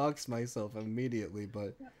have doxed myself immediately,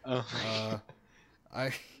 but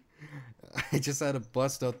I just had to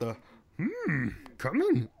bust out the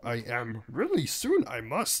coming. I am really soon. I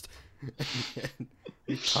must.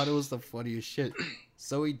 He thought it was the funniest shit,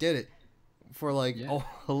 so he did it for a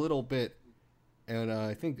little bit, And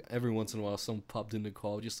I think every once in a while someone popped in the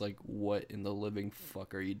call just like, what in the living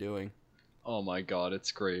fuck are you doing? Oh my god,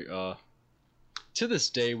 it's great. To this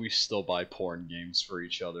day, we still buy porn games for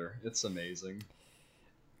each other. It's amazing.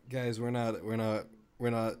 Guys, we're not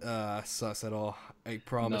sus at all. I No,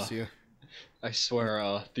 promise you. I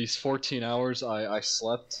swear, these 14 hours I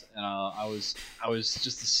slept and I was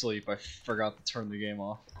just asleep. I forgot to turn the game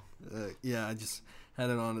off. Yeah, I just had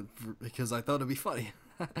it on because I thought it'd be funny.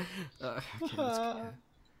 Okay,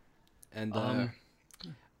 and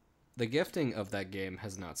the gifting of that game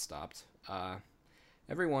has not stopped.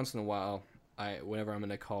 Every once in a while, whenever I'm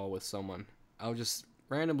in a call with someone, I'll just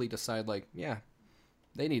randomly decide like, yeah,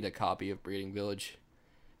 they need a copy of Breeding Village,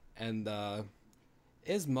 and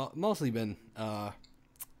it's mostly been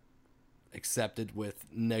accepted with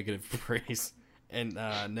negative praise and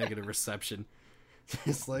negative reception.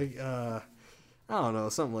 It's like, I don't know,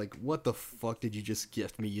 something like, what the fuck did you just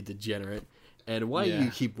gift me, you degenerate? And why do Yeah.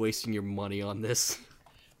 you keep wasting your money on this?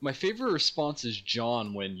 My favorite response is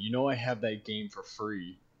John when you know I have that game for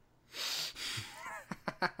free.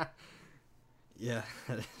 Yeah,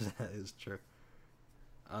 that is true.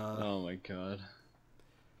 Oh my god.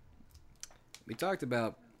 We talked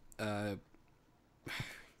about, I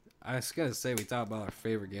was gonna say we talked about our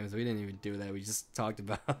favorite games. We didn't even do that. We just talked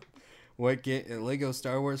about what game, Lego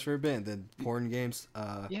Star Wars for a bit, and then porn games.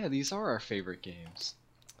 Yeah, these are our favorite games.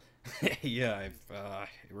 Yeah, I've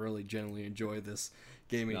really genuinely enjoyed this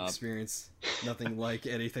gaming Nah. experience. Nothing like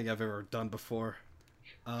anything I've ever done before.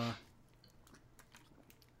 I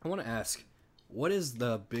want to ask, what is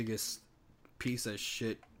the biggest piece of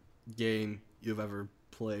shit game you've ever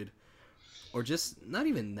played? Or just, not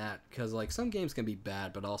even that, because like some games can be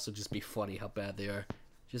bad, but also just be funny how bad they are.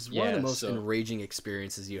 Just one of the most enraging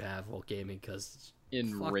experiences you have while gaming, because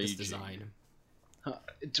fuck this design.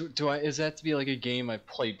 Do I? Is that to be like a game I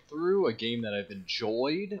played through, a game that I've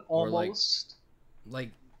enjoyed almost?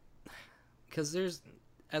 Like, because there's,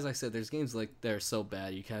 as I said, there's games like they're so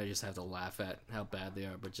bad you kind of just have to laugh at how bad they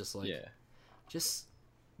are, but just like, just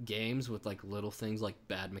games with like little things like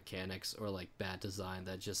bad mechanics or like bad design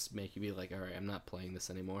that just make you be like, all right, I'm not playing this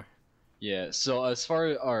anymore. Yeah. So as far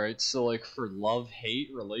as alright, so like for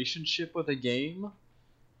love-hate relationship with a game,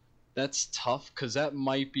 that's tough because that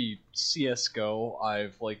might be CS:GO.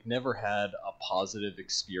 I've like never had a positive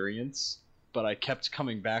experience, but I kept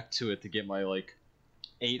coming back to it to get my like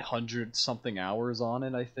 800 something hours on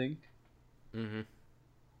it, I think. Mm-hmm.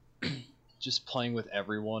 Just playing with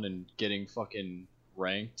everyone and getting fucking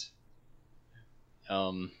ranked.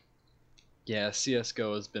 Yeah,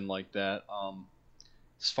 CS:GO has been like that.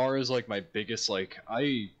 As far as like my biggest, like,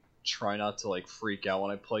 I try not to like freak out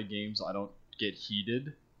when I play games. I don't get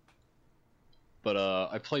heated. But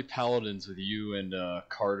I play Paladins with you and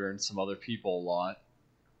Carter and some other people a lot,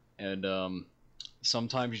 and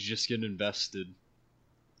sometimes you just get invested.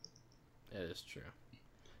 That is true.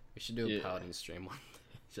 We should do a Paladin stream one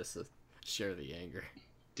day, just to share the anger.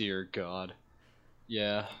 Dear God.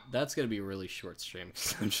 Yeah. That's gonna be a really short stream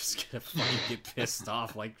because I'm just gonna fucking get pissed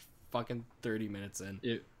off like fucking 30 minutes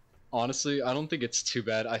in. Honestly, I don't think it's too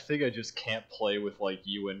bad. I think I just can't play with like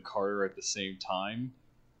you and Carter at the same time,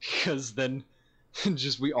 because then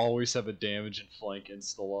just we always have a damage and flank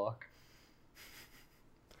insta-lock.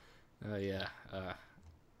 Yeah.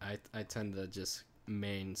 I tend to just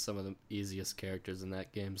main some of the easiest characters in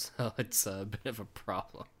that game, so it's a bit of a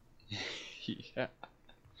problem. Yeah.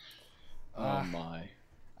 Oh my.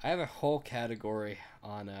 I have a whole category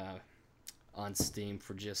on Steam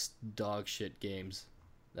for just dog shit games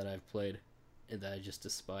that I've played and that I just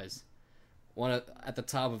despise. At the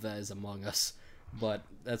top of that is Among Us, but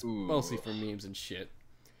that's mostly for memes and shit.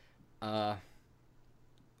 One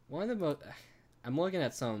of the most, I'm looking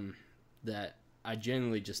at some that I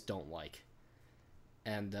genuinely just don't like.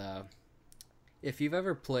 And if you've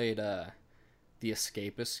ever played the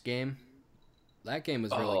Escapist game, that game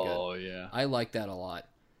was really good. Oh yeah, I like that a lot.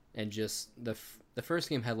 And just the first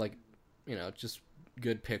game had like, just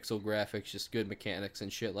good pixel graphics, just good mechanics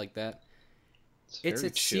and shit like that. It's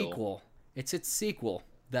its sequel. It's its sequel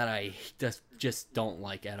that I just don't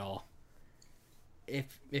like at all.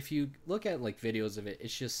 If you look at like videos of it,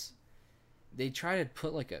 it's just they try to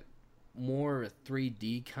put like a more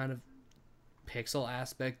 3D kind of pixel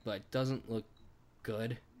aspect, but it doesn't look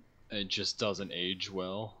good. It just doesn't age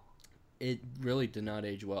well. It really did not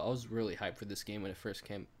age well. I was really hyped for this game when it first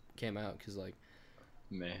came out because like,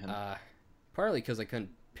 man, partly because I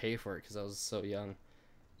couldn't pay for it because I was so young,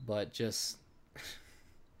 but just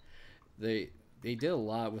they did a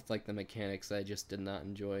lot with like the mechanics that I just did not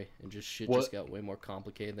enjoy, and just shit just got way more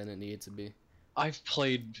complicated than it needed to be. I've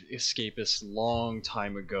played Escapist long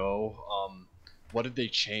time ago. What did they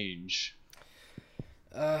change?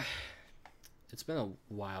 Uh, it's been a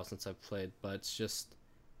while since I've played, but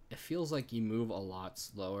it feels like you move a lot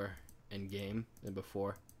slower in game than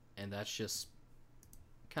before, and that's just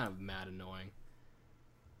kind of mad annoying.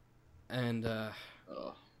 And I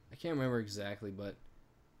can't remember exactly, but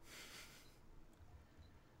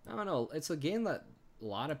I don't know. It's a game that a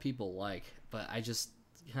lot of people like, but I just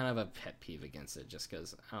kind of have a pet peeve against it, just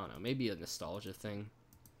because I don't know. Maybe a nostalgia thing,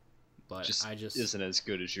 but Just I just isn't as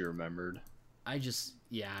good as you remembered. I just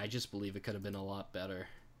believe it could have been a lot better,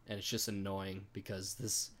 and it's just annoying because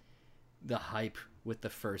the hype with the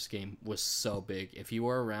first game was so big. If you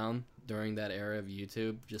were around during that era of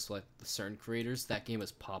YouTube, just like the certain creators, that game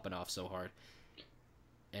was popping off so hard,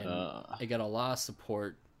 and it got a lot of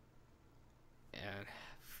support,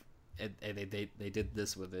 and they did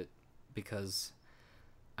this with it because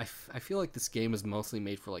I feel like this game is mostly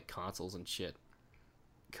made for like consoles and shit,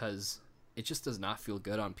 because it just does not feel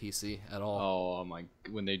good on PC at all. Oh my!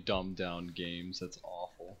 When they dumb down games, that's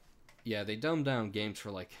awful. Yeah, they dumbed down games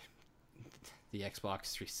for like the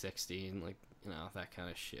Xbox 360 and like, you know, that kind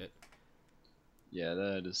of shit. Yeah,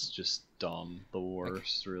 that is just dumb. The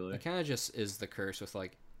worst, really. It kind of just is the curse with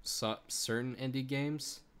like certain indie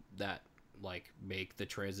games that like make the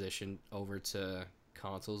transition over to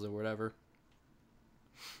consoles or whatever.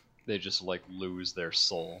 They just like lose their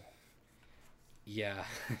soul. Yeah,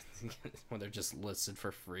 when they're just listed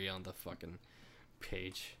for free on the fucking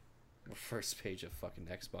page, the first page of fucking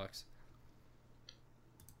Xbox.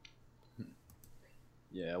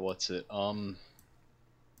 Yeah, what's it?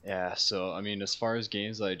 Yeah, so, I mean, as far as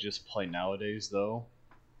games I just play nowadays, though,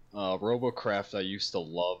 Robocraft I used to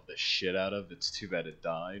love the shit out of. It's too bad it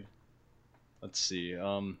died. Let's see,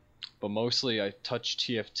 but mostly I touch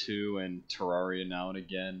TF2 and Terraria now and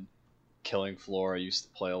again. Killing Floor I used to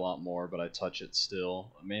play a lot more, but I touch it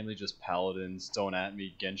still. Mainly just Paladins, Don't At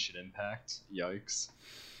Me, Genshin Impact, yikes,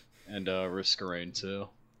 and Risk of Rain too.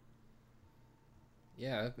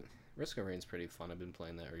 Yeah, Risk of Rain's pretty fun. I've been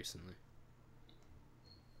playing that recently.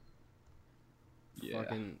 Yeah.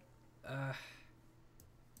 Fucking,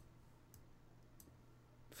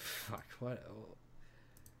 fuck, what? Oh,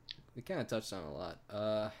 we kind of touched on a lot.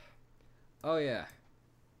 Oh yeah,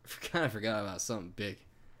 kind of forgot about something big.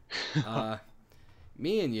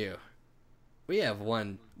 Me and you, we have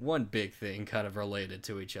one big thing kind of related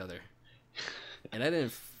to each other, and I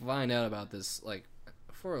didn't find out about this like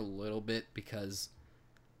for a little bit because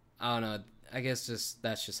I don't know. I guess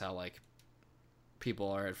that's just how like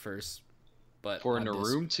people are at first. But If we're in a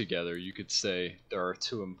room together, you could say there are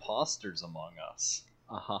two imposters among us.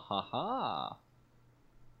 Ah ha ha ha.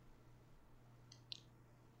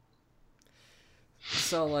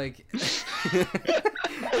 So like, this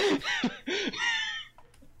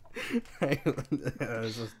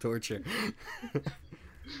was torture.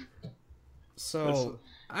 So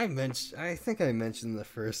I think I mentioned in the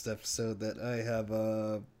first episode that I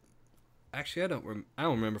have actually I don't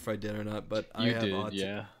remember if I did or not, but I have did,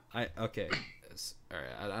 yeah. Okay. All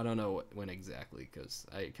right. I don't know when exactly because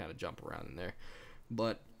I kind of jump around in there,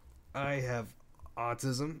 but I have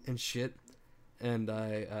autism and shit, and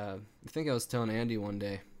I think I was telling Andy one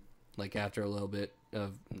day, like after a little bit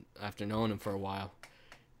of after knowing him for a while,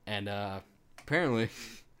 and apparently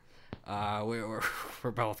we're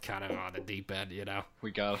both kind of on the deep end, you know.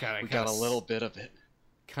 We got a little bit of it.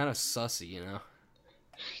 Kind of sussy, you know.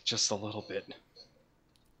 Just a little bit.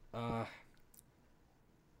 I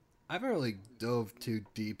haven't really dove too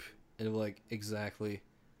deep into like exactly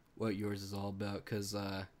what yours is all about, because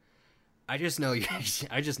I just know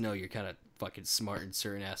you're kind of fucking smart in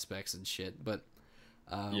certain aspects and shit. But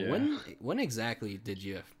Yeah. when exactly did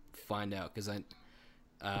you find out? Because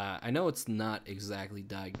I know it's not exactly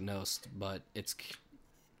diagnosed, but it's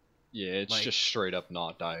Yeah, it's like, just straight up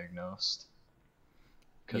not diagnosed.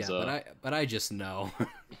 Yeah, but I just know.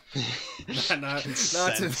 not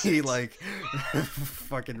to be like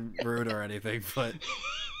fucking rude or anything, but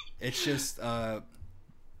it's just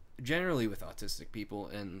generally with autistic people,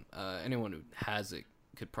 and anyone who has it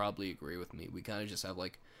could probably agree with me. We kind of just have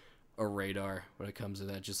like a radar when it comes to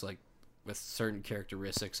that, just like with certain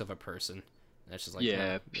characteristics of a person. That's just like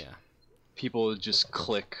Yeah. yeah. People just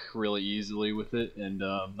click really easily with it, and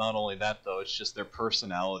not only that though, it's just their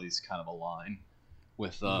personalities kind of align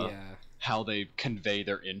with how they convey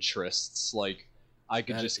their interests. Like, I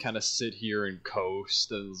could just kind of sit here and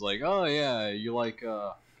coast, and it's like, oh yeah, you like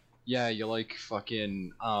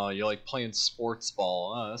fucking, you like playing sports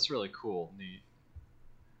ball. Oh, that's really cool, neat.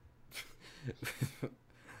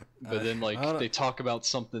 But then like they talk about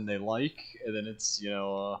something they like, and then it's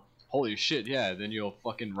holy shit, yeah. Then you'll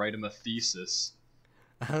fucking write them a thesis.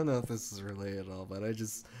 I don't know if this is related at all, but I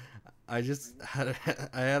just had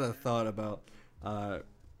I had a thought about uh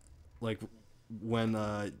like when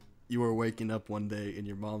you were waking up one day and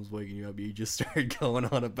your mom's waking you up, you just started going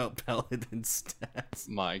on about paladin stats.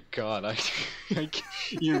 My God,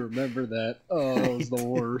 you remember that? Oh, that was the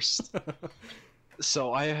worst.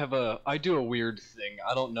 So I do a weird thing.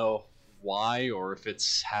 I don't know why or if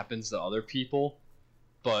it's happens to other people,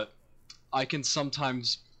 but I can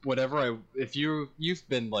sometimes if you've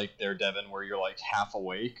been like there, Devin, where you're like half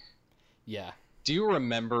awake. Yeah. Do you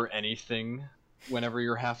remember anything whenever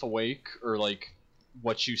you're half awake, or like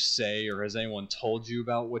what you say, or has anyone told you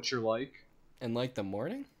about what you're like? And like the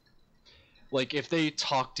morning? Like if they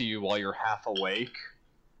talk to you while you're half awake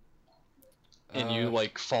and you Uh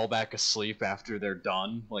like fall back asleep after they're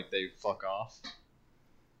done, like they fuck off.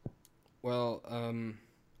 well,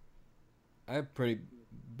 I have pretty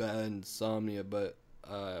bad insomnia, but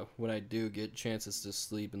when I do get chances to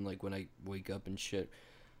sleep and like when I wake up and shit,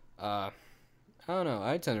 I don't know.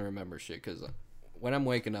 I tend to remember shit because when I'm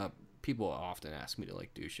waking up, people often ask me to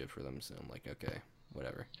like do shit for them, so I'm like, okay,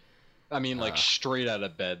 whatever. I mean, like Uh, straight out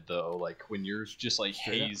of bed though, like when you're just like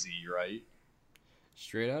straight up, hazy, right?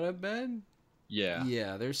 straight out of bed. Yeah.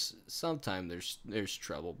 Yeah, there's sometimes there's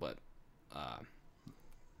trouble, but uh,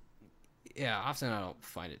 yeah, often I don't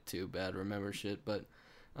find it too bad. Remember shit, but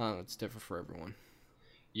it's different for everyone.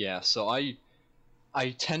 Yeah, so I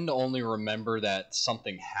tend to only remember that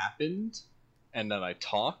something happened and that I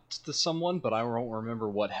talked to someone, but I won't remember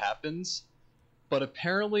what happens. But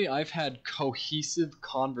apparently I've had cohesive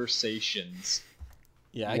conversations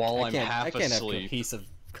Yeah, while I'm I half can't have asleep. cohesive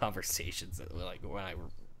conversations like when I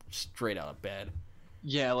straight out of bed.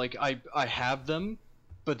 Yeah, like I have them,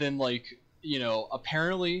 but then like,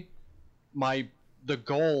 apparently my the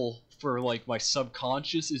goal for like my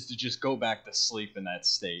subconscious is to just go back to sleep in that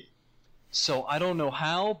state. So I don't know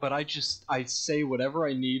how, but I say whatever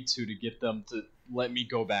I need to get them to let me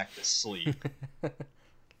go back to sleep.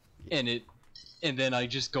 And it and then I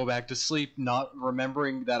just go back to sleep not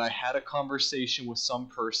remembering that I had a conversation with some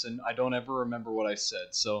person. I don't ever remember what I said.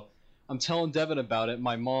 So I'm telling Devin about it.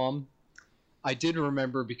 My mom, I did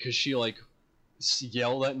remember because she like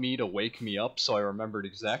yelled at me to wake me up, so I remembered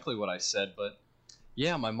exactly what I said, but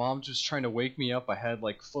yeah, my mom just trying to wake me up. I had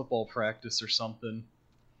like football practice or something,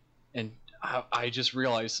 and I just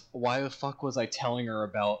realized, why the fuck was I telling her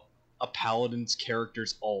about a paladin's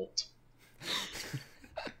character's alt?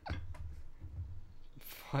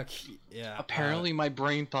 Fuck yeah. Apparently, my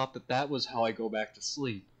brain thought that that was how I go back to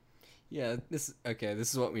sleep. Yeah. This okay.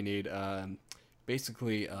 This is what we need.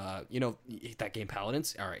 Basically, that game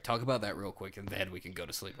Paladins. All right, talk about that real quick, and then we can go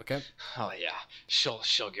to sleep. Okay. Oh yeah,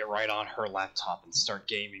 she'll get right on her laptop and start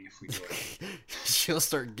gaming if we do it. She'll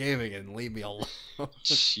start gaming and leave me alone.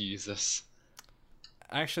 Jesus.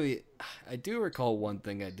 Actually, I do recall one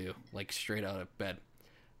thing I do, like straight out of bed.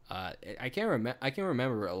 I can't remember. I can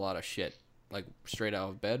remember a lot of shit, like straight out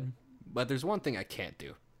of bed. But there's one thing I can't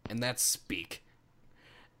do, and that's speak.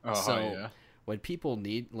 Oh So yeah. when people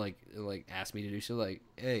need like ask me to do shit, like,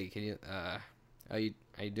 hey, can you how you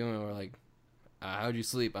doing? Or like, how'd you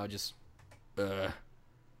sleep? I'll just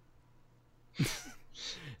it's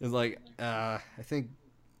like I think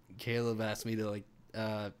Caleb asked me to like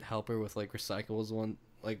help her with like recyclables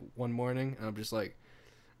one morning, and I'm just like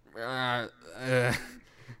uh, uh.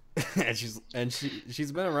 and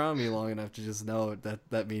she's been around me long enough to just know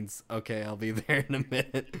that means okay, I'll be there in a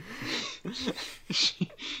minute.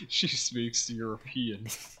 she speaks European.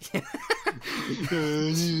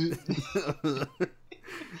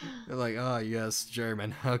 They're like, oh yes,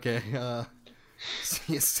 German. Okay,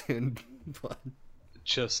 see you soon. But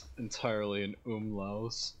Just entirely an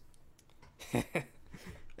umlaus.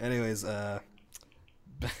 anyways,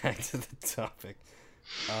 back to the topic.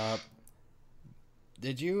 Uh,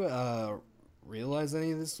 did you realize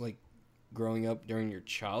any of this like growing up during your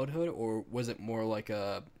childhood, or was it more like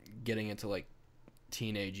getting into like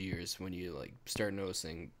teenage years when you like start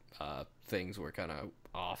noticing things were kind of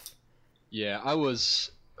off? Yeah, I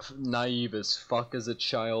was naive as fuck as a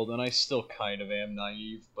child, and I still kind of am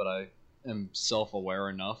naive, but I am self-aware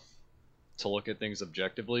enough to look at things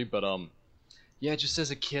objectively. But yeah, just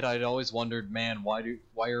as a kid, I'd always wondered, man,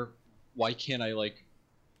 why can't I like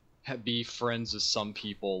be friends with some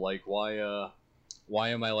people? Like, why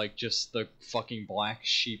am I like just the fucking black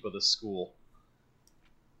sheep of the school?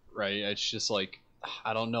 Right? It's just like,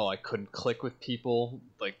 I don't know. I couldn't click with people.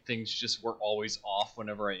 Like things just were always off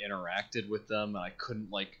whenever I interacted with them, and I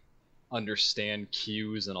couldn't like understand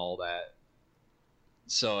cues and all that.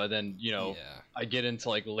 So then Yeah. I get into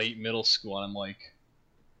like late middle school, and I'm like,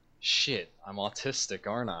 shit, I'm autistic,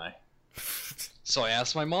 aren't I? So I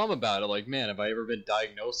asked my mom about it, like, man, have I ever been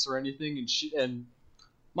diagnosed or anything? And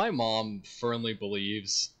my mom firmly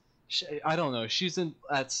believes, I don't know, she's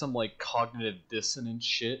at some like cognitive dissonance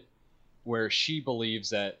shit where she believes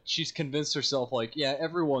that she's convinced herself, like, yeah,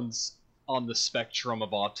 everyone's on the spectrum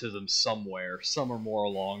of autism somewhere. Some are more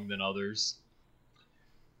along than others.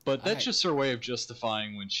 But that's just her way of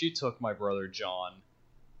justifying when she took my brother John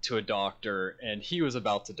to a doctor and he was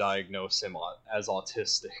about to diagnose him as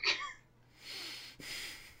autistic.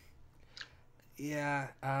 Yeah,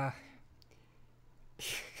 I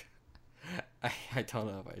don't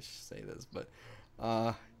know if I should say this, but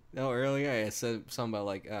no, earlier I said something about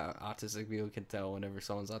like autistic people can tell whenever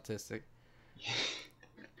someone's autistic.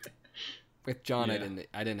 With John, Yeah.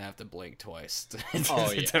 I didn't have to blink twice.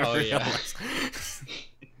 Oh yeah.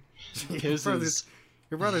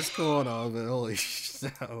 Your brother's cool and all, but holy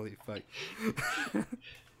fuck.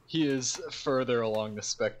 He is further along the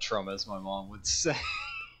spectrum, as my mom would say.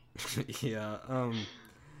 Yeah.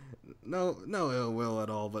 No ill will at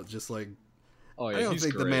all, but just like, Oh yeah, I don't he's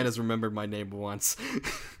think great. the man has remembered my name once.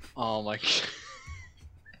 Oh my.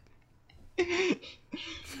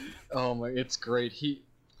 Oh my, it's great.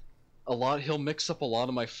 He'll mix up a lot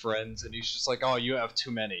of my friends, and he's just like, "Oh, you have too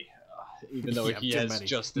many," even though he has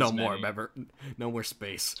just as more. many. Remember, no more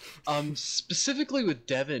space. Specifically with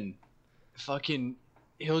Devin, fucking,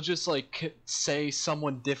 he'll just like say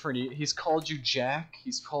someone different. He's called you Jack.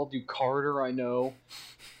 He's called you Carter. I know.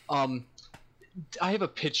 I have a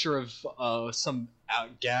picture of some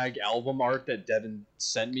gag album art that Devin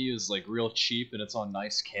sent me. It was like real cheap, and it's on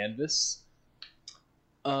nice canvas.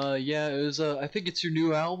 Yeah, it was. I think it's your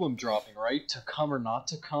new album dropping, right? To Come or Not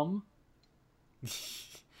to Come.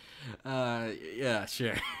 Yeah,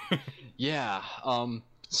 sure. Yeah.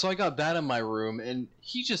 So I got that in my room, and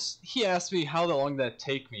he asked me how long that'd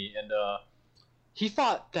take me, and he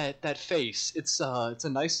thought that face. It's a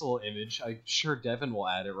nice little image. I'm sure Devin will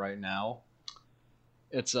add it right now.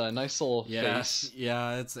 It's a nice little face.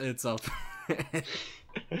 Yeah, it's up.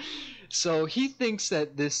 So he thinks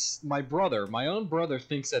that my own brother,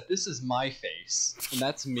 thinks that this is my face, and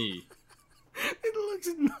that's me. It looks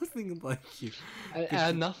nothing like you. I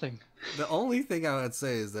add nothing. The only thing I would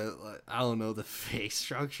say is that, like, I don't know the face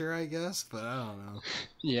structure, I guess, but I don't know.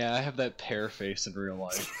 Yeah, I have that pear face in real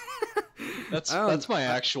life. That's my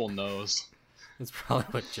actual nose. It's probably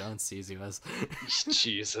what John sees you as.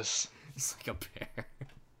 Jesus. It's like a pear.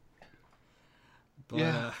 But,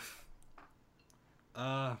 Yeah.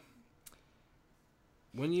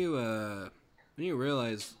 when you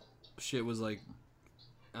realize shit was like,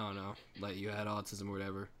 I don't know, like you had autism or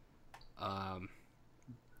whatever, how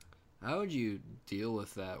would you deal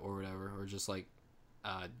with that or whatever, or just like,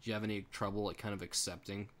 do you have any trouble like kind of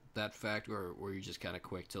accepting that fact, or were you just kind of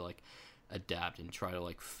quick to like adapt and try to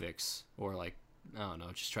like fix, or like, I don't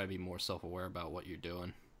know, just try to be more self-aware about what you're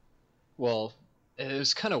doing? Well, it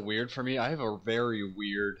was kind of weird for me. I have a very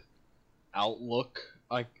weird outlook,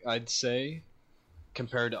 I'd say,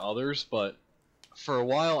 compared to others, but for a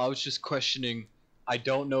while I was just questioning, I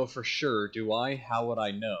don't know for sure, do I? How would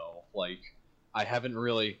I know? Like, I haven't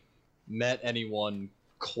really met anyone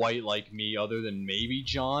quite like me other than maybe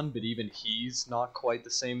John, but even he's not quite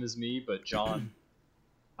the same as me, but John,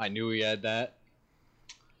 I knew he had that.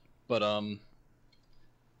 But,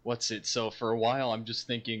 what's it? So for a while I'm just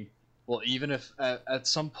thinking, well, even if at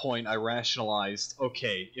some point I rationalized,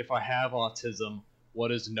 okay, if I have autism, what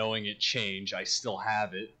does knowing it change? I still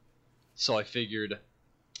have it. So I figured,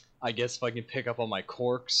 I guess if I can pick up on my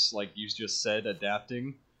quirks, like you just said,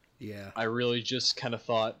 adapting. Yeah. I really just kind of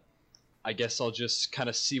thought, I guess I'll just kind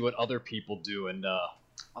of see what other people do and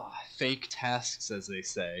fake tasks, as they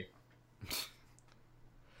say.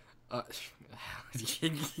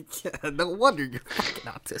 No wonder you're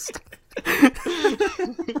fucking autistic.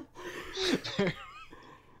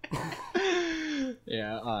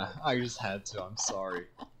 Yeah, I just had to. I'm sorry.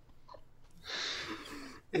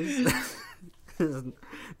 This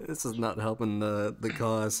is not helping the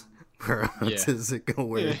cause for autistic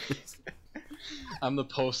awareness. I'm the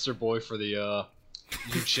poster boy for the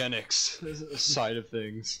eugenics side of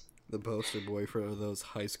things. The poster boy for those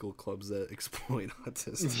high school clubs that exploit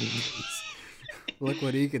autism. Look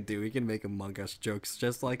what he can do. He can make Among Us jokes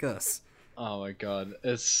just like us. Oh my god.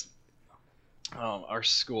 Our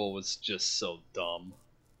school was just so dumb.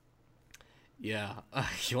 Yeah.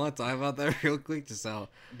 You want to talk about that real quick? Just how...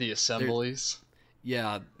 The assemblies?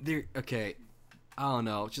 They're... Okay. I don't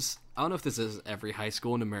know. I don't know if this is every high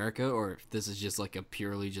school in America or if this is just like a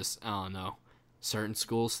purely just, I don't know, certain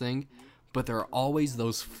schools thing. But there are always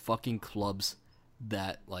those fucking clubs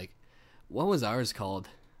that, like... What was ours called?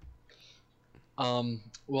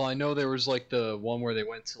 Well, I know there was like the one where they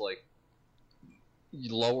went to like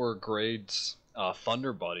lower grades.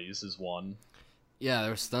 Thunder Buddies is one. Yeah,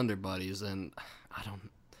 there was Thunder Buddies, and I don't.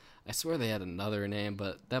 I swear they had another name,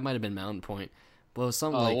 but that might have been Mountain Point. But it was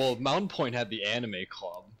something like. Well, Mountain Point had the anime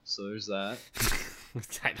club, so there's that.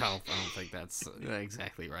 I don't think that's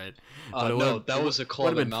exactly right. No, that was a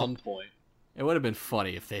club at Mountain Point. It would have been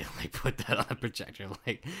funny if they like put that on a projector.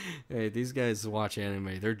 Like, hey, these guys watch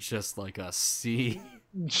anime. They're just like us. See.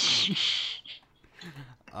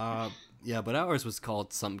 Yeah, but ours was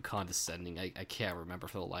called something condescending. I can't remember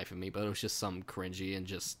for the life of me, but it was just something cringy and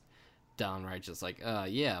just downright just like,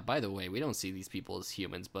 yeah, by the way, we don't see these people as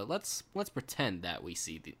humans, but let's pretend that we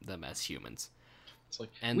see them as humans. It's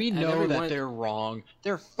like, we know that they're wrong.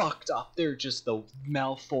 They're fucked up. They're just the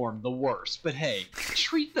malformed, the worst. But hey,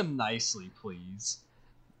 treat them nicely, please.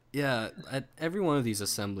 Yeah, at every one of these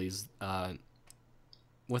assemblies,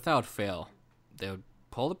 without fail, they would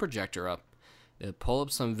pull the projector up. They'd pull up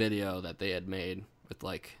some video that they had made with,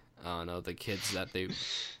 like, I don't know, the kids that they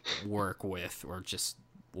work with or just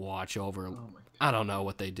watch over. Oh I don't know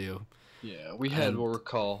what they do. Yeah, we had what we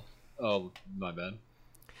call. Oh, my bad.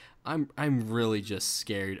 I'm really just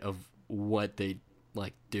scared of what they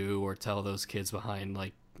like do or tell those kids behind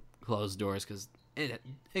like closed doors, because it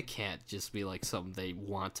can't just be like something they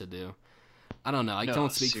want to do. I don't know. I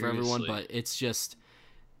don't speak for everyone, but it's just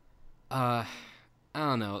I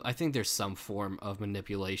don't know. I think there's some form of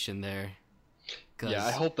manipulation there. Yeah,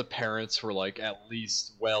 I hope the parents were like at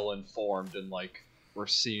least well informed and like were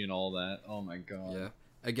seeing all that. Oh my god. Yeah.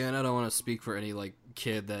 Again, I don't want to speak for any like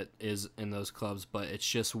kid that is in those clubs, but it's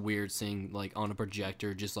just weird seeing like on a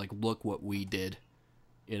projector, just like, look what we did,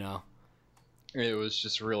 you know? It was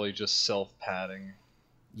just really just self-padding.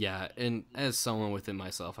 Yeah, and as someone within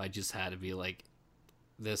myself, I just had to be like,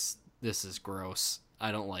 this is gross.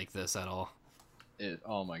 I don't like this at all.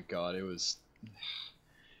 Oh my god, it was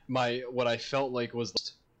what I felt like was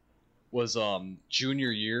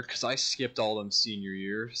junior year, because I skipped all them senior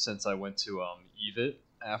year since I went to EVIT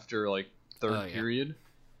after like third period.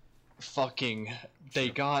 Fucking they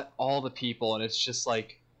got all the people, and it's just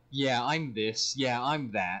like, yeah, I'm this, yeah,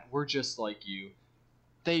 I'm that, we're just like you.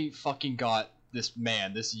 They fucking got this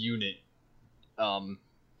unit. I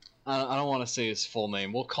don't want to say his full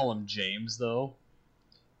name. We'll call him James though.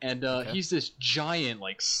 And he's this giant,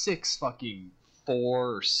 like 6'4"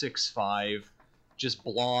 or 6'5", just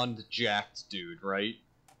blonde, jacked dude, right?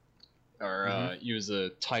 Or he was a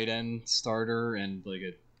tight end starter, and like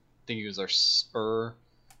I think he was our spur.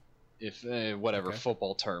 If whatever,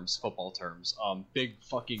 football terms. Big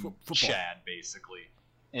fucking Chad, basically,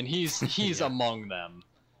 and he's among them.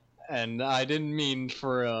 And I didn't mean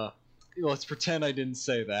for let's pretend I didn't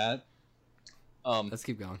say that. Let's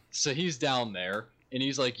keep going. So he's down there. And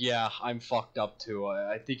he's like, yeah, I'm fucked up too.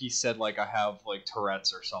 I think he said, like, I have, like,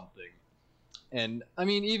 Tourette's or something. And, I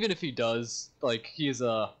mean, even if he does, like, he's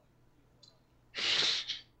they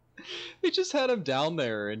just had him down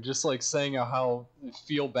there and just, like, saying how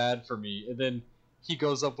feel bad for me. And then he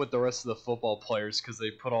goes up with the rest of the football players because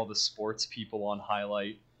they put all the sports people on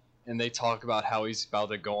highlight. And they talk about how he's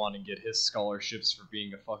about to go on and get his scholarships for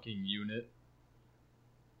being a fucking unit.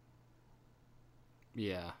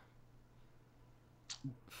 Yeah.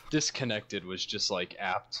 Disconnected was just like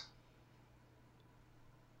apt.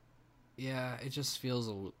 Yeah, it just feels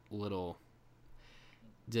a little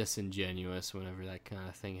disingenuous whenever that kind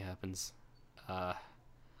of thing happens. I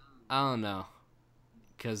don't know,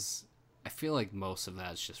 because I feel like most of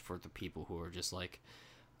that's just for the people who are just like,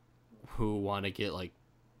 who want to get like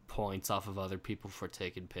points off of other people for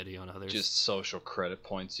taking pity on others. Just social credit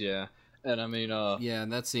points, yeah. And I mean, yeah,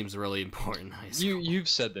 and that seems really important in high school. You've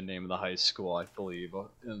said the name of the high school, I believe,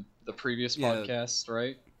 in the previous podcast,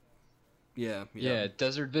 right? Yeah,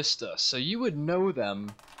 Desert Vista. So you would know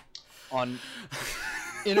them on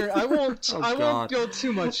I won't go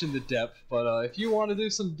too much into depth, but if you want to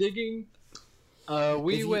do some digging,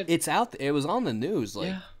 It's out. It was on the news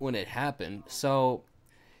when it happened. So,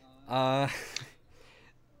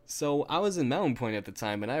 So I was in Mountain Point at the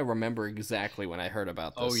time, and I remember exactly when I heard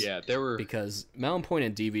about this. Oh yeah, there were, because Mountain Point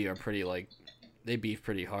and DV are pretty like, they beef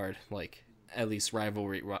pretty hard, like at least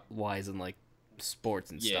rivalry wise and like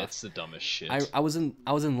sports and stuff. Yeah, it's the dumbest shit. I was in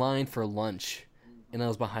line for lunch, and I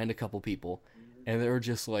was behind a couple people, and they were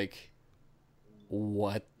just like,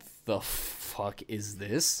 "What the fuck is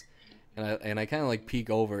this?" And I kind of like peek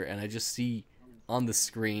over, and I just see on the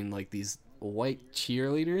screen like these white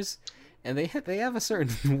cheerleaders. And they have a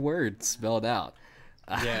certain word spelled out.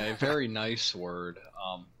 Yeah, a very nice word.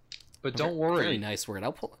 But don't worry. Very nice word.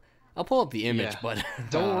 I'll pull up the image, but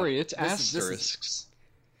don't worry. It's asterisks.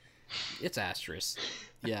 It's asterisk.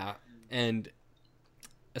 Yeah, and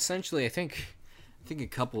essentially, I think a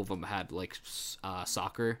couple of them had like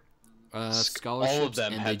soccer scholarships, All of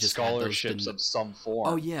them and they had just scholarships of some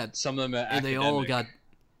form. Oh yeah, Some of them and academic.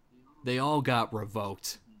 they all got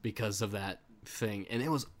revoked because of that thing, and it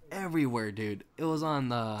was everywhere, dude. It was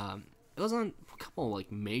on a couple of,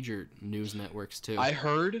 like, major news networks too. I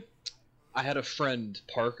heard. I had a friend,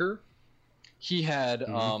 Parker. He had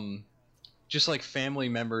Mhm. just like family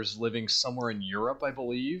members living somewhere in Europe, I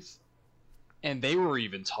believe, and they were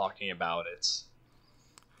even talking about it.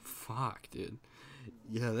 Fuck, dude.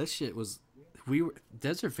 Yeah, that shit was. We were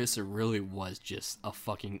Desert Vista really was just a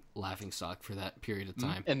fucking laughing stock for that period of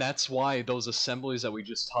time. And that's why those assemblies that we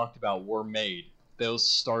just talked about were made. Those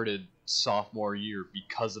started sophomore year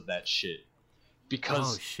because of that shit. Oh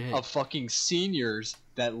Because shit. of fucking seniors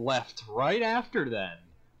that left right after then.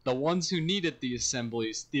 The ones who needed the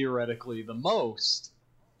assemblies theoretically the most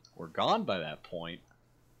were gone by that point.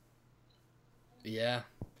 Yeah.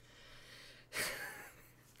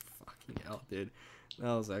 Fucking hell, dude.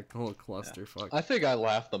 That was a whole clusterfuck. I think I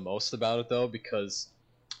laughed the most about it though because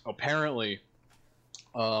apparently,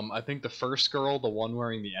 I think the first girl, the one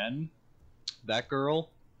wearing the N, that girl,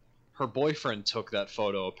 her boyfriend took that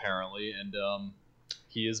photo apparently, and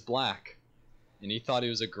he is black, and he thought it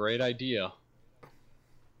was a great idea,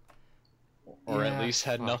 or at Yeah, least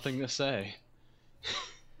had fuck. nothing to say.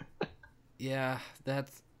 Yeah,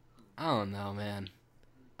 that's. I don't know, man.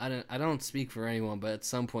 I don't speak for anyone, but at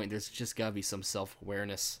some point there's just gotta be some self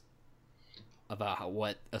awareness about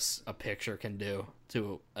what a picture can do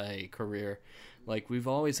to a career. Like, we've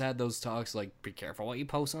always had those talks, like, be careful what you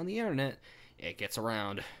post on the internet. It gets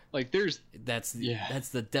around. Like there's That's yeah, that's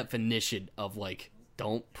the definition of, like,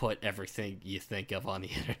 don't put everything you think of on the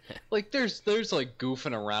internet. like there's like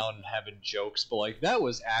goofing around and having jokes, but like that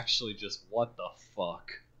was actually just what the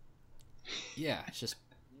fuck. Yeah, it's just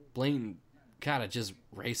blatant, kind of just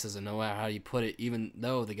racism, no matter how you put it. Even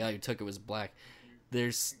though the guy who took it was black,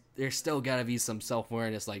 there's still got to be some self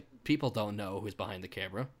awareness. Like, people don't know who's behind the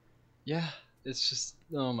camera. Yeah, it's just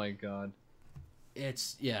oh my god.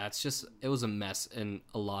 It's just, it was a mess in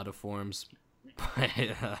a lot of forms. But,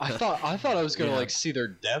 I thought I was gonna yeah. like see their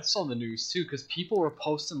deaths on the news too, because people were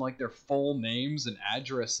posting like their full names and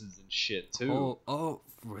addresses and shit too. Oh,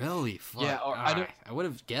 really? Fuck. Yeah, or I don't- I would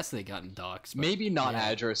have guessed they gotten doxxed. But Maybe not yeah.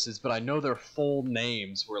 addresses, but I know their full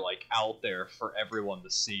names were like out there for everyone to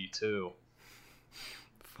see too.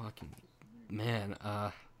 Fucking man.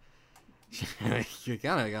 You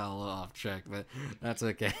kind of got a little off track, but that's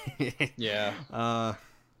okay. Yeah.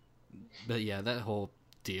 But yeah, that whole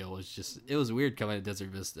deal was just, it was weird coming to Desert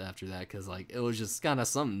Vista after that, because, like, it was just kind of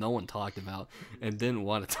something no one talked about and didn't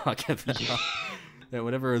want to talk about. That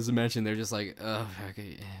whatever was mentioned, they're just like, oh,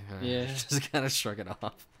 okay, Yeah. just kind of shrug it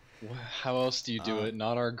off. How else do you do it?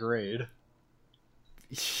 Not our grade.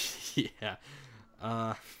 Yeah.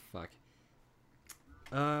 Fuck.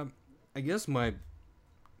 I guess my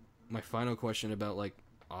final question about, like,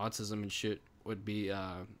 autism and shit would be,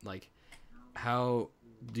 like, how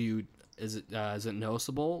do you, is it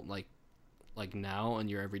noticeable, like now in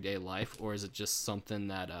your everyday life, or is it just something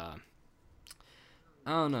that I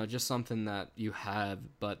don't know, just something that you have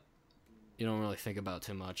but you don't really think about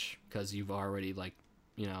too much because you've already, like,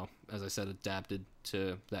 as I said, adapted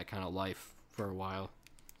to that kind of life for a while?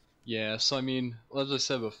 Yeah, so I mean, as I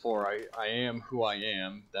said before, I am who I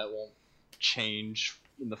am. That won't change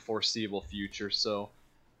in the foreseeable future, so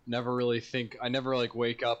I never like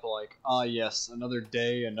wake up like, ah yes, another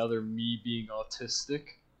day, another me being autistic.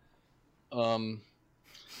 Um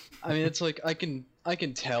I mean it's like I can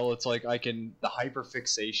tell it's like the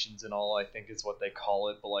hyperfixations and all I think is what they call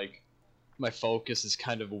it, but like my focus is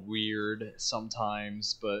kind of weird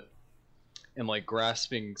sometimes, but and like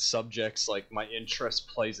grasping subjects, like my interest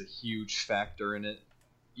plays a huge factor in it,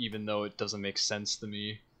 even though it doesn't make sense to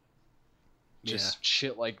me. Just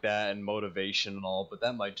shit like that and motivation and all, but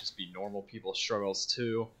that might just be normal people's struggles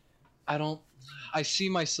too. I don't I see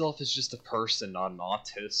myself as just a person, not an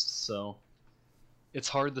autist, so it's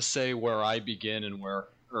hard to say where I begin and where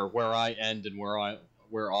I end and where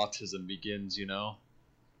autism begins, you know?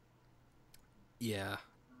 Yeah.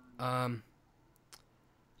 I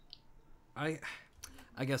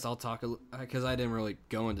I guess I'll talk because I didn't really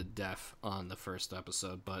go into depth on the first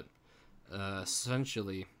episode, but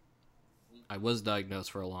essentially, I was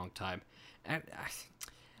diagnosed for a long time, and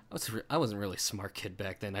I wasn't really a smart kid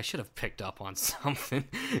back then. I should have picked up on something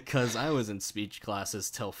because I was in speech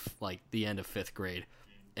classes till like the end of 5th grade,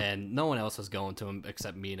 and no one else was going to them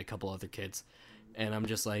except me and a couple other kids. And I'm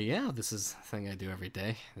just like, yeah, this is a thing I do every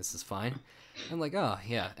day. This is fine. I'm like, oh,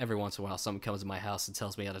 yeah, every once in a while someone comes to my house and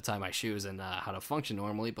tells me how to tie my shoes and how to function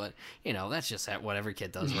normally, but, that's just what every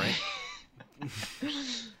kid does, right?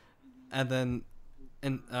 And then,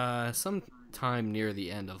 sometime near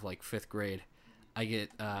the end of, like, 5th grade, I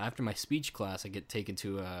get, after my speech class, I get taken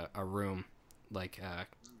to a room. Like,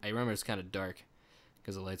 I remember it's kind of dark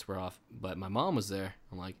because the lights were off, but my mom was there.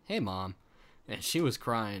 I'm like, hey, Mom. And she was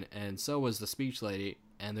crying, and so was the speech lady,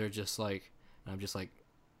 and they're just like, and I'm just like,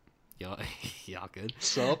 y'all good?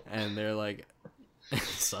 Sup? And they're like,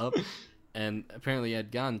 sup? And apparently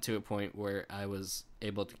I'd gotten to a point where I was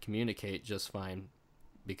able to communicate just fine,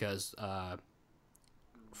 because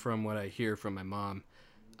from what I hear from my mom,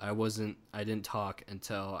 I didn't talk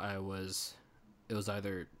until it was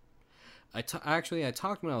either, actually I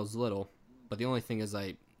talked when I was little, but the only thing is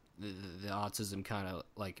the autism kind of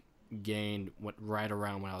like gained right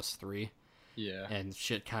around when I was 3. Yeah. And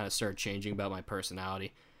shit kind of started changing about my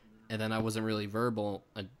personality. And then I wasn't really verbal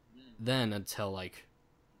then until like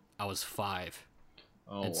I was 5.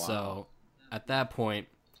 Oh, and wow. so at that point,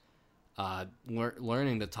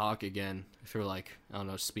 learning to talk again through like, I don't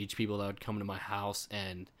know, speech people that would come to my house,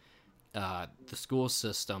 and the school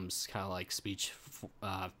system's kind of like speech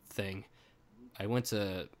thing. I went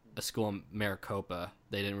to a school in Maricopa.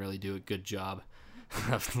 They didn't really do a good job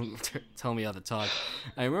tell me how to talk.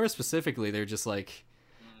 I remember specifically they're just like,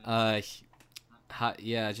 just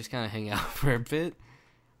kind of hang out for a bit.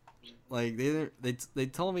 Like they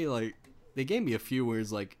told me, like, they gave me a few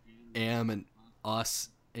words like am and us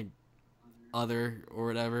and other or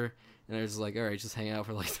whatever, and they're just like, all right, just hang out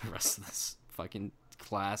for like the rest of this fucking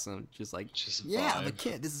class. And I'm just like, yeah, I'm a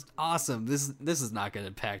kid. This is awesome. This is not gonna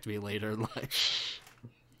impact me later in life.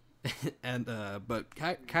 And but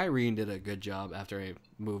Kyrene did a good job after I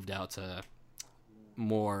moved out to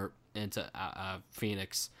more into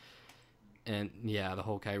Phoenix, and yeah, the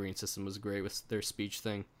whole Kyrene system was great with their speech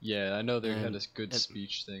thing. Yeah, I know they had a good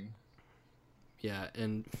speech thing. Yeah,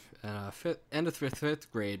 and end of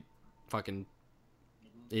fifth grade, fucking,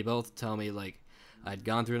 they both tell me like I'd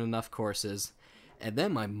gone through enough courses, and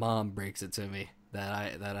then my mom breaks it to me that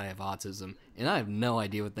I have autism, and I have no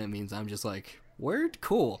idea what that means. I'm just like, word,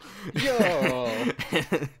 cool. Yo.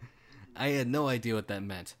 I had no idea what that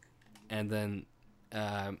meant. And then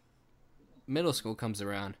middle school comes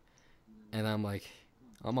around, and I'm like,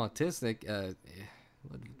 I'm autistic.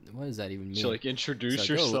 What does that even mean? So like introduce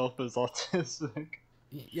yourself as autistic.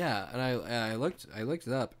 Yeah, and I looked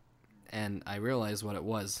it up, and I realized what it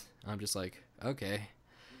was. I'm just like, okay.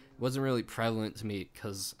 It wasn't really prevalent to me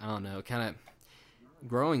because, I don't know, kind of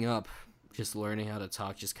growing up, just learning how to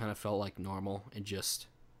talk just kind of felt like normal, and just,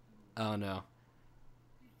 I don't know,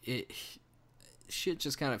 shit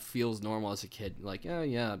just kind of feels normal as a kid. Like, oh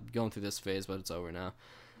yeah, I'm going through this phase, but it's over now.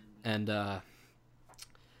 And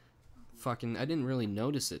fucking, I didn't really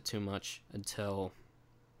notice it too much until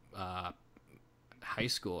high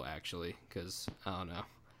school, actually, because I don't know.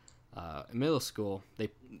 In middle school,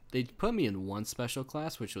 they put me in one special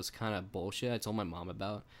class, which was kind of bullshit. I told my mom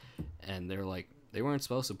about, and they're like, they weren't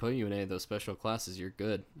supposed to put you in any of those special classes. You're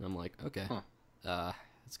good. And I'm like, okay.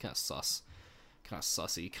 It's kind of sus. Kind of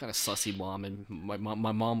sussy mom. And my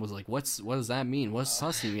mom was like, what does that mean? What's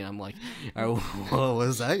sussy mean? I'm like, oh,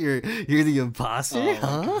 was that you're the imposter?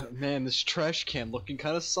 Huh? Man, this trash can looking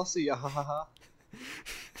kind of sussy.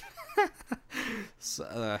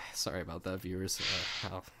 Sorry about that, viewers.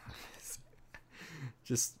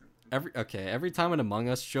 Just every time an Among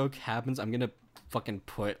Us joke happens, I'm gonna fucking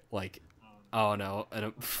put like, oh no,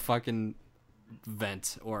 a fucking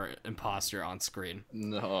vent or imposter on screen.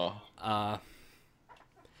 No.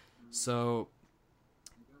 So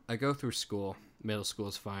I go through school. Middle school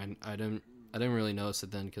is fine. I didn't really notice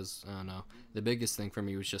it then because, I don't know, the biggest thing for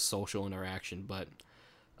me was just social interaction. But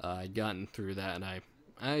I'd gotten through that, and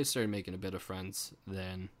I started making a bit of friends.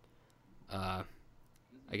 Then I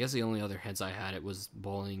guess the only other heads I had, it was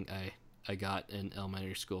bullying I got in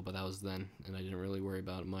elementary school, but that was then, and I didn't really worry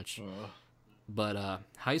about it much. But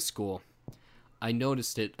high school, I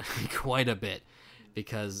noticed it quite a bit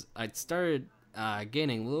because I started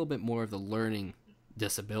gaining a little bit more of the learning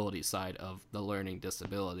disability side of the learning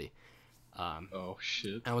disability. Oh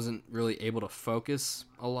shit! I wasn't really able to focus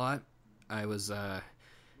a lot. I was there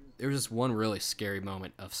was just one really scary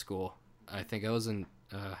moment of school. I think I was in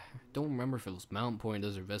don't remember if it was Mountain Point,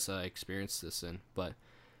 Desert Vista I experienced this in, but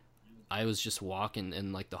I was just walking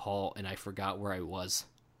in like the hall and I forgot where I was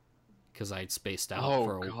because I had spaced out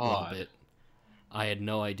for a little bit. I had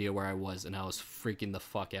no idea where I was, and I was freaking the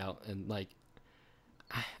fuck out. And like,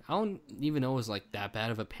 I don't even know it was like that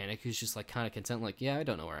bad of a panic. It was just like kind of content, like, yeah, I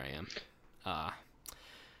don't know where I am. uh,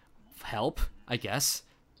 help, I guess.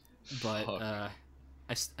 But Fuck.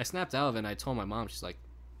 I snapped out of it, and I told my mom. She's like,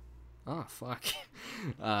 "Oh fuck."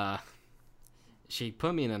 uh, she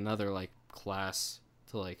put me in another like class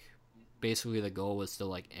to like, basically the goal was to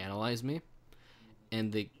like analyze me,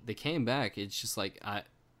 and they came back. It's just like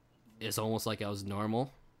it's almost like I was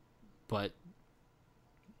normal, but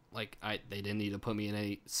like they didn't need to put me in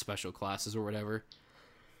any special classes or whatever.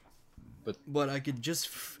 But I could just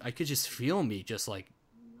feel me just like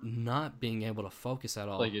not being able to focus at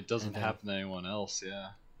all. Like it doesn't then, happen to anyone else, yeah.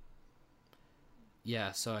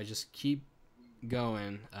 Yeah, so I just keep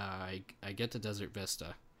going. I get to Desert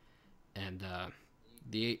Vista, and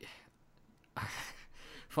the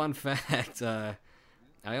fun fact, I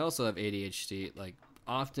also have ADHD. Like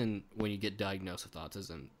often when you get diagnosed with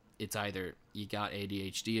autism, it's either you got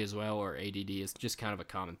ADHD as well or ADD. Is just kind of a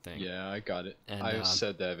common thing. Yeah, I got it. And, I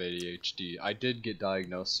said that I have ADHD. I did get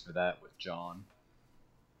diagnosed for that with John.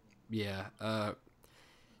 Yeah.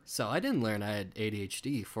 So I didn't learn I had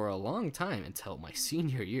ADHD for a long time until my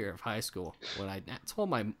senior year of high school. When I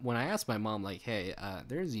asked my mom, like, hey,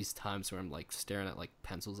 there's these times where I'm like staring at like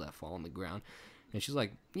pencils that fall on the ground, and she's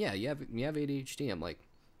like, yeah, you have ADHD. I'm like,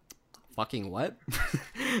 fucking what?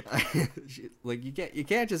 Like you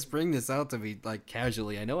can't just bring this out to me like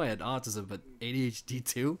casually. I know I had autism, but ADHD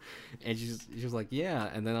too. And she's like, yeah.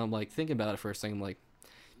 And then I'm like thinking about it for a second. I'm like,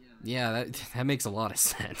 yeah, that makes a lot of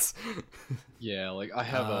sense. Yeah, like I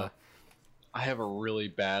have a really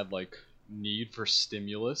bad like need for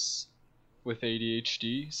stimulus with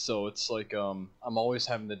ADHD, so it's like I'm always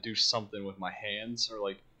having to do something with my hands, or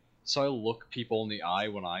like, so I look people in the eye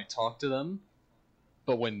when I talk to them,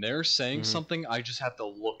 but when they're saying something, I just have to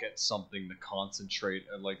look at something to concentrate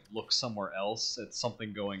and like look somewhere else at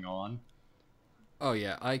something going on. Oh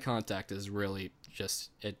yeah, eye contact is really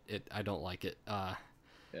just it I don't like it.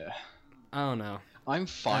 Yeah. I don't know. I'm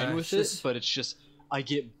fine with it, but it's just I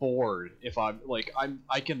get bored if I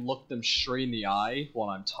can look them straight in the eye while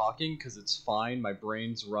I'm talking because it's fine. My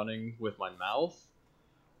brain's running with my mouth,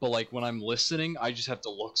 but like when I'm listening, I just have to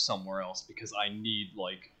look somewhere else because I need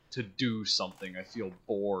like to do something. I feel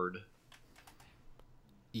bored.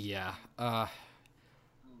 Yeah. I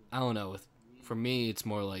don't know. For me, it's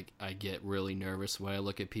more like I get really nervous when I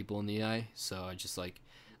look at people in the eye. So I just like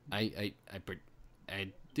I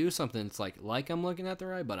do something. It's like I'm looking at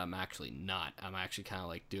their eye, but I'm actually not. I'm actually kind of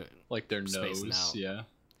like doing like their nose.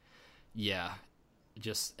 Yeah,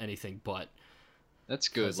 just anything but. That's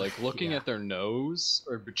good. Like looking at their nose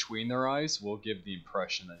or between their eyes will give the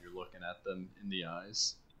impression that you're looking at them in the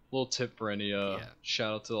eyes. Little tip for any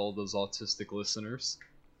shout out to all those autistic listeners.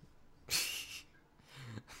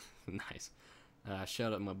 Nice.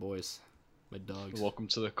 Shout out my boys, my dogs. Welcome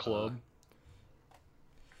to the club.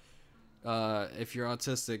 If you're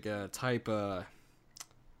autistic, type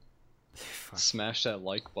smash that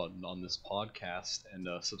like button on this podcast and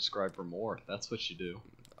subscribe for more. That's what you do.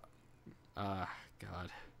 God.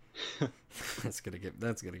 that's gonna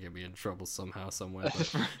get me in trouble somehow, somewhere.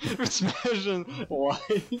 For smashing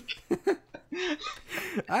like.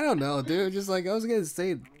 I don't know, dude. Just like I was gonna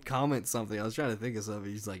say, comment something. I was trying to think of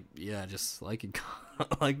something. He's like, yeah, just like and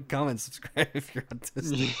comment, subscribe if you're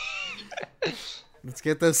autistic. Let's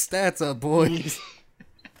get those stats up, boys.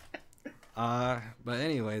 But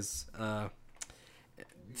anyways,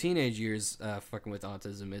 teenage years, fucking with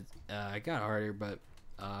autism, it got harder, but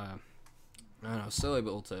I don't know, still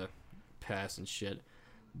able to pass and shit.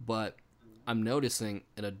 But I'm noticing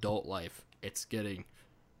in adult life, it's getting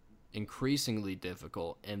increasingly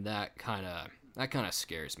difficult, and that kind of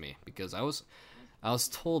scares me because I was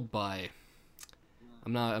told by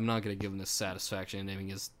I'm not gonna give him the satisfaction of naming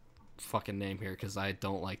his fucking name here because I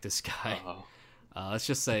don't like this guy. Let's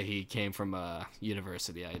just say he came from a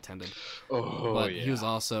university I attended. But he was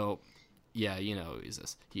also, yeah, you know, he's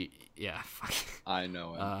this. Fuck. I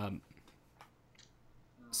know him.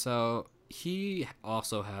 So he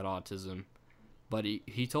also had autism, but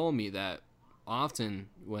he told me that often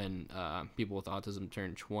when people with autism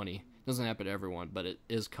turn 20, it doesn't happen to everyone, but it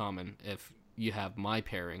is common if you have my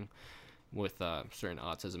pairing with certain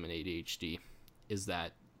autism and ADHD, is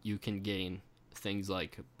that you can gain things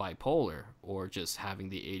like bipolar or just having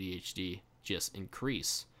the ADHD just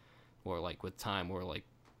increase, or like with time, or like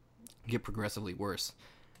get progressively worse.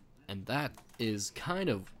 And that is kind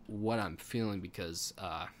of what I'm feeling because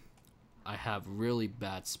I have really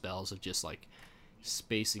bad spells of just like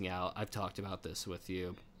spacing out. I've talked about this with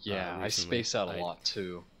you. Yeah, I space out a lot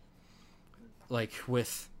too. Like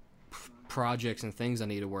with projects and things I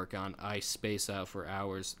need to work on, I space out for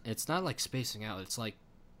hours. It's not like spacing out, it's like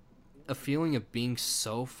a feeling of being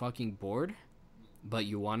so fucking bored, but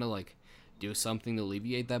you want to like do something to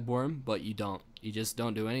alleviate that boredom, but you don't. You just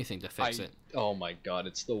don't do anything to fix it. Oh my god,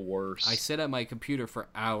 it's the worst. I sit at my computer for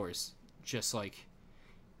hours, just like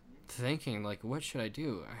thinking, like, what should I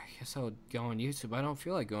do? I guess I'll go on YouTube. I don't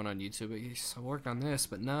feel like going on YouTube. I guess I'll work on this,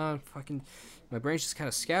 but nah, fucking, my brain's just kind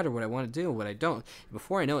of scattered what I want to do, what I don't.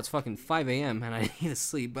 Before I know, it's fucking 5 a.m. and I need to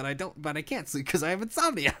sleep, but I can't sleep because I have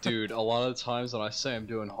insomnia. Dude, a lot of the times when I say I'm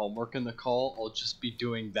doing homework in the call, I'll just be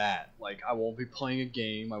doing that. Like, I won't be playing a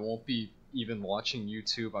game. I won't be even watching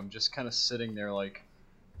YouTube. I'm just kind of sitting there like,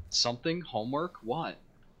 something? Homework? What?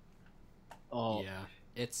 Oh. Yeah,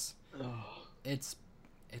 it's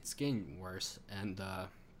getting worse, and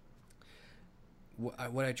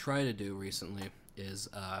what I try to do recently is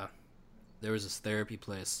there was this therapy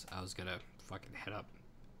place I was gonna fucking hit up,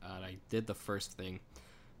 and I did the first thing,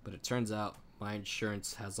 but it turns out my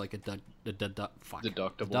insurance has like a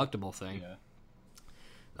deductible thing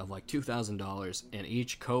of like $2,000, and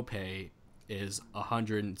each copay is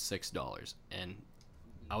 $106, and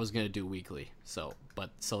I was gonna do weekly, so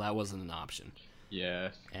that wasn't an option. Yeah.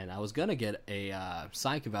 And I was gonna get a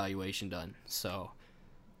psych evaluation done, so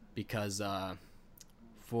because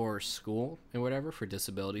for school and whatever, for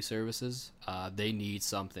disability services, they need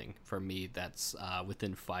something from me that's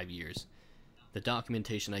within 5 years. The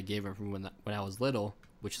documentation I gave them from when I was little,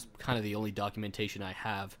 which is kind of the only documentation I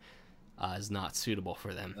have, is not suitable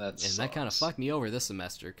for them. That kind of fucked me over this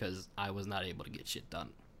semester because I was not able to get shit done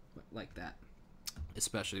like that,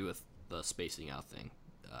 especially with the spacing out thing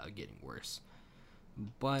getting worse.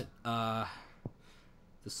 But the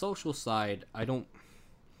social side, I'm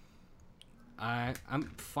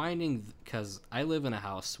finding, because I live in a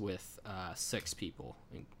house with 6 people,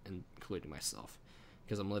 including myself,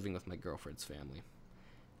 because I'm living with my girlfriend's family.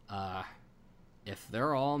 If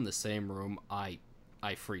they're all in the same room, I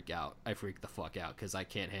freak out. I freak the fuck out because I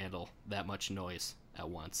can't handle that much noise at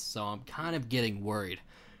once. So I'm kind of getting worried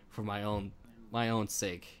for my own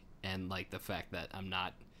sake, and like the fact that I'm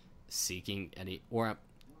not seeking any, or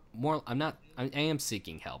more, I am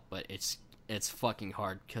seeking help, but it's fucking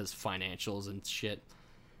hard because financials and shit.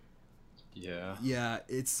 Yeah,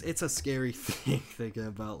 it's a scary thing thinking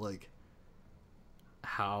about like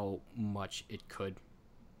how much it could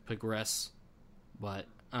progress, but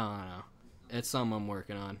I don't know. It's something I'm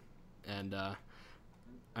working on, and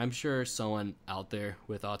I'm sure someone out there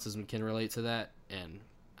with autism can relate to that, and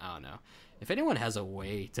I don't know. If anyone has a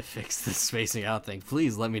way to fix the spacing out thing,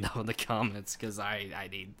 please let me know in the comments, because I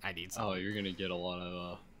need something. Oh, you're gonna get a lot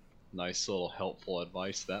of nice little helpful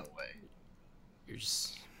advice that way. You're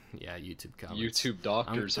just, yeah, YouTube comments. YouTube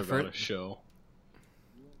doctors are about to show.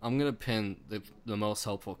 I'm gonna pin the most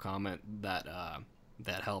helpful comment that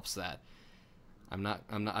helps that.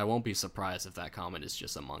 I won't be surprised if that comment is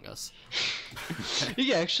just Among Us.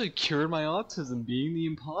 He actually cured my autism, being the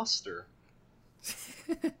imposter.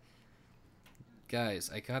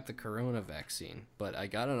 Guys, I got the corona vaccine, but I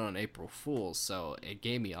got it on April Fool's, so it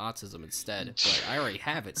gave me autism instead. But I already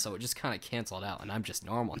have it, so it just kind of canceled out, and I'm just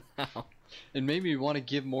normal now. It made me want to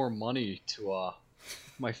give more money to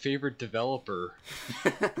my favorite developer.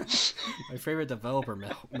 My favorite developer,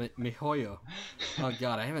 Mihoyo. Oh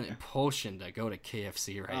god, I have an impulsion to go to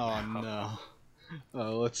KFC right now. Oh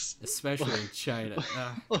no. Let's... Especially in China.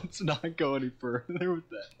 Let's not go any further with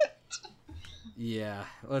that. Yeah,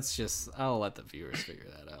 I'll let the viewers figure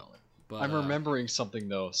that out. But I'm remembering something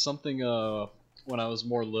though. Something when I was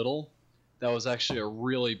more little, that was actually a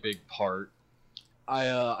really big part.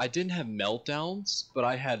 I didn't have meltdowns, but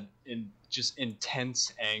I had just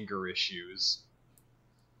intense anger issues.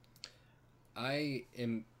 I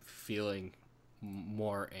am feeling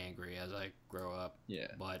more angry as I grow up. Yeah.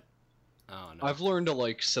 But I don't know. I've learned to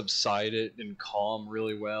like subside it and calm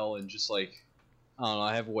really well, and just like, I don't know,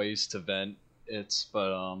 I have ways to vent it,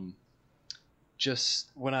 but just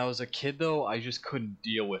when I was a kid though, I just couldn't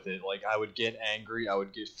deal with it. Like, I would get angry, I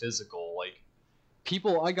would get physical. Like,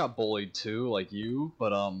 I got bullied too, like you,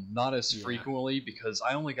 but not as frequently, because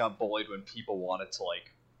I only got bullied when people wanted to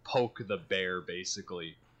like poke the bear,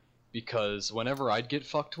 basically. Because whenever I'd get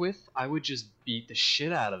fucked with, I would just beat the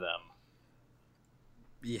shit out of them.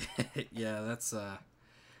 Yeah, that's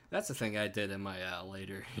the thing I did in my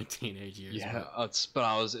later teenage years. Yeah, but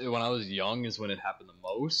when I was young is when it happened the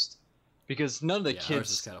most, because none of the kids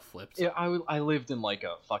just kind of flipped. Yeah, I lived in like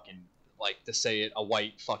a fucking, like, to say it, a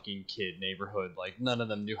white fucking kid neighborhood. Like, none of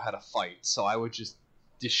them knew how to fight, so I would just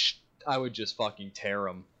fucking tear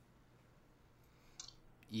them.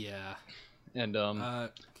 Yeah, and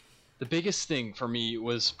the biggest thing for me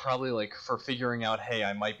was probably like, for figuring out, hey,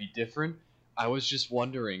 I might be different. I was just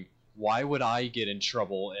wondering, why would I get in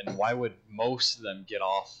trouble and why would most of them get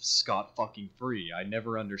off scot fucking free? I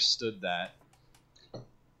never understood that.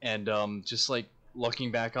 And just like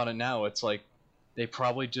looking back on it now, it's like they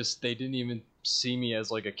probably just they didn't even see me as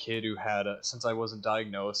like a kid who had since I wasn't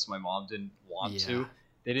diagnosed, my mom didn't want to.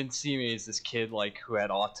 They didn't see me as this kid like who had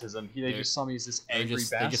autism. They just saw me as this angry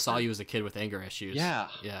bastard. They just saw you as a kid with anger issues. Yeah.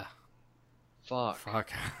 Yeah.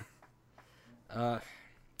 Fuck.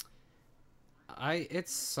 It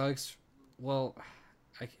sucks. Well,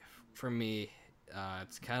 for me,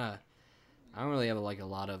 it's kind of I don't really have like a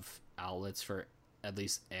lot of outlets for at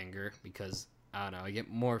least anger because I don't know. I get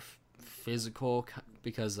more physical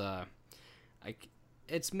because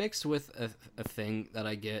it's mixed with a thing that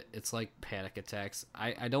I get. It's like panic attacks.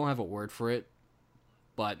 I don't have a word for it,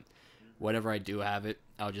 but whenever I do have it,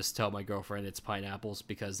 I'll just tell my girlfriend it's pineapples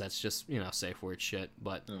because that's just, safe word shit.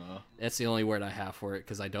 But that's the only word I have for it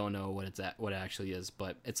because I don't know what it actually is.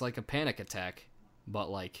 But it's like a panic attack,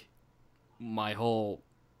 but like my whole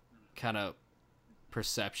kind of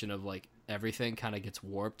perception of like everything kind of gets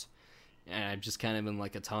warped, and I'm just kind of in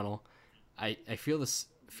like a tunnel. I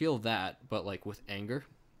feel that, but like with anger,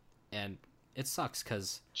 and it sucks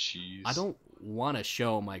because I don't want to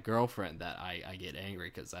show my girlfriend that I get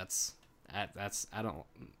angry because that's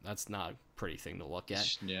not a pretty thing to look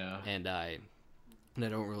at. Yeah. And I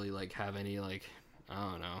don't really like have any like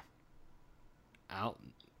I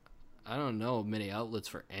don't know many outlets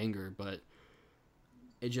for anger, but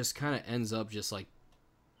it just kind of ends up just like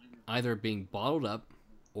either being bottled up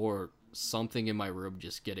or something in my room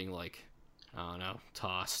just getting like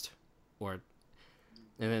tossed, and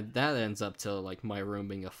then that ends up to like my room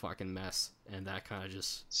being a fucking mess, and that kind of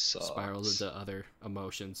just spirals into other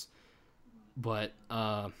emotions. But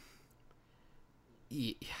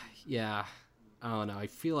yeah, I don't know. I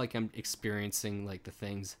feel like I'm experiencing like the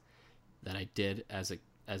things that I did as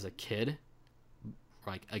a kid,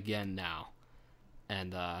 like again now,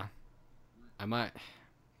 and my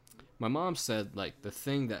mom said like the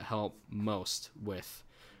thing that helped most with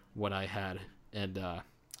what I had, and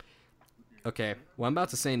okay, what I'm about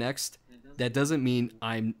to say next, that doesn't mean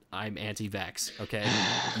I'm anti-vax, okay?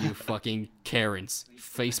 You fucking Karens,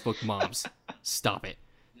 Facebook moms, stop it.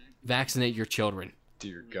 Vaccinate your children.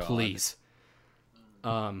 Dear God. Please.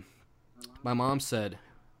 My mom said,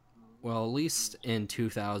 well, at least in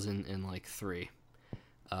 2003,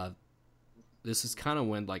 this is kind of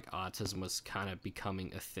when like autism was kind of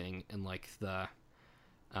becoming a thing in like the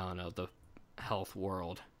health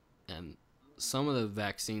world, and some of the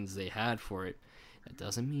vaccines they had for it, that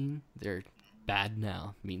doesn't mean they're bad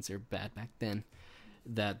now. It means they're bad back then.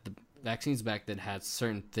 That the vaccines back then had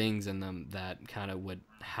certain things in them that kind of would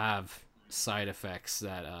have side effects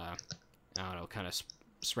that kind of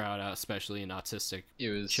sprout out, especially in autistic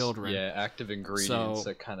children. Yeah, active ingredients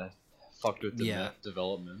that kind of fucked with the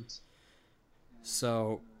development.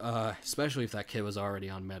 So, especially if that kid was already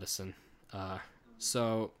on medicine.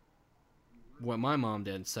 So what my mom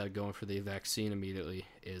did instead of going for the vaccine immediately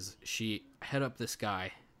is she hit up this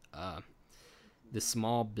guy, this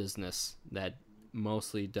small business that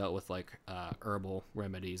mostly dealt with like herbal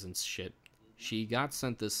remedies and shit. She got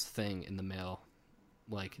sent this thing in the mail,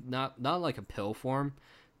 like not like a pill form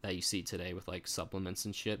that you see today with like supplements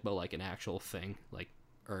and shit, but like an actual thing, like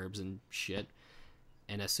herbs and shit.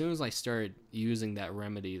 And as soon as I started using that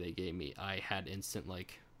remedy they gave me, I had instant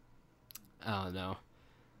like, I don't know,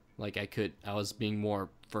 like I was being more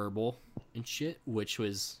verbal and shit, which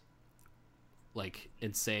was like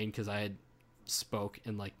insane because I had spoke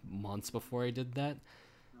in like months before I did that.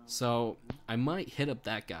 So I might hit up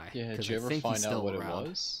that guy. Yeah, did you ever find out what it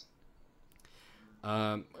was?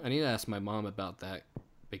 I need to ask my mom about that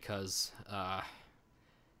because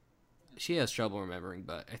she has trouble remembering,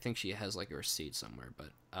 but I think she has like a receipt somewhere.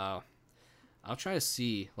 But I'll try to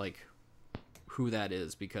see like who that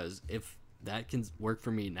is, because if that can work for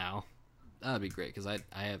me now, that'd be great, because I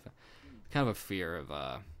have kind of a fear of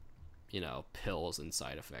pills and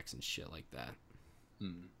side effects and shit like that.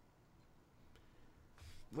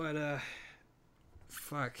 But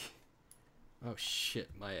fuck. Oh shit,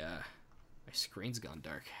 my screen's gone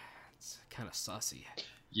dark. It's kind of saucy.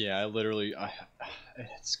 Yeah, it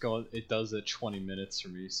does at 20 minutes for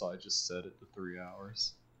me, so I just set it to 3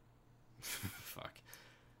 hours. Fuck.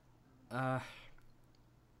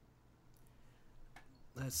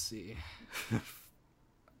 Let's see.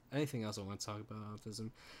 Anything else I want to talk about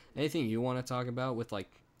autism? Anything you want to talk about with like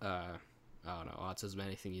I don't know, autism,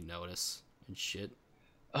 anything you notice and shit?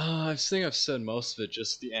 I think I've said most of it,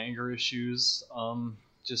 just the anger issues.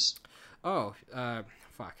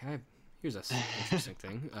 Fuck. Here's a interesting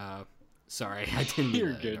thing. Sorry, I didn't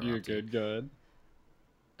mean You're good, go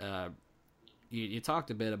you talked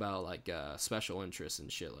a bit about like special interests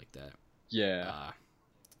and shit like that. Yeah.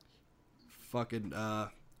 Fucking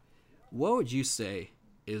what would you say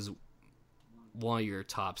is one of your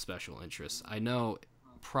top special interests? I know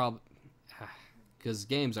because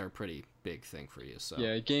games are a pretty big thing for you, so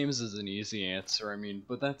Yeah, games is an easy answer. I mean,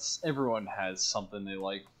 but that's everyone has something they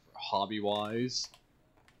like hobby wise.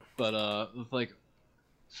 But like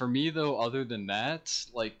for me though, other than that,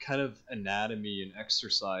 like kind of anatomy and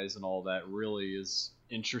exercise and all that really is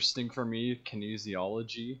interesting for me.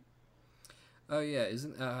 Kinesiology. oh yeah,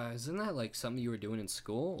 isn't that like something you were doing in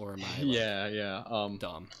school, or am I like Yeah, yeah.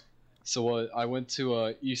 dumb? So I went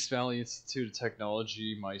to East Valley Institute of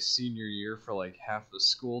Technology my senior year for like half the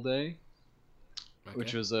school day, which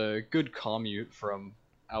Okay. was a good commute from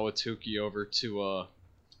Awatuki over to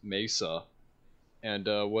Mesa. And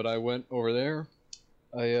when I went over there,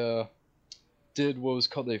 I did what was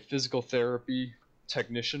called a physical therapy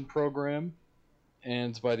technician program.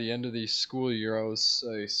 And by the end of the school year, I was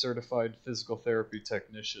a certified physical therapy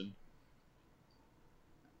technician.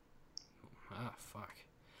 Ah, fuck.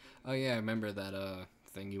 Oh yeah, I remember that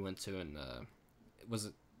thing you went to, and was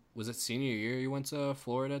it was it senior year you went to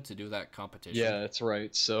Florida to do that competition? Yeah, that's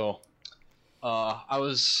right. So I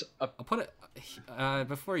was I'll put it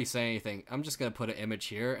before you say anything. I'm just gonna put an image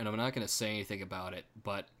here, and I'm not gonna say anything about it.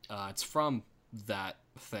 But it's from that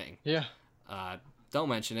thing. yeah, Uh, don't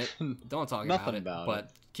mention it. Don't talk about nothing it. about it.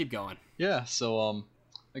 But keep going. Yeah, so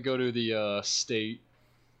I go to the state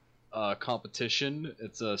competition.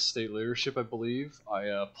 It's a state leadership, I believe.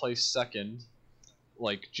 I placed second,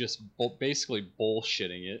 like just basically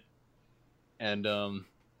bullshitting it, and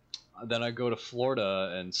then I go to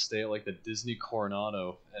Florida and stay at like the Disney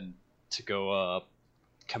Coronado and to go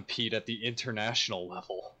compete at the international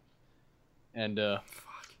level, and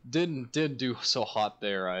Fuck. didn't do so hot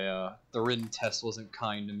there. I the written test wasn't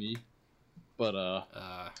kind to me, but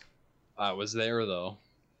I was there though.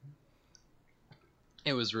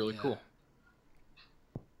 It was really Yeah. cool.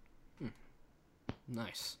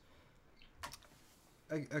 Nice.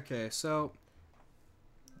 Okay, so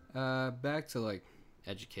back to like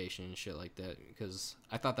education and shit like that, because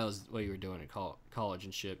I thought that was what you were doing in college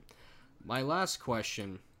and shit. My last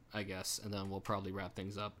question, I guess, and then we'll probably wrap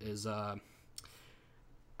things up, is I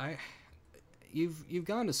you've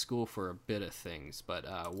gone to school for a bit of things, but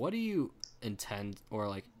what do you intend, or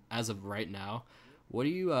like as of right now, what do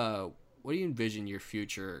you envision your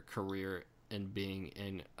future career in being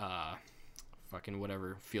in fucking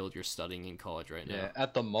whatever field you're studying in college right now? Yeah,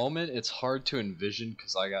 at the moment it's hard to envision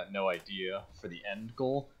because I got no idea for the end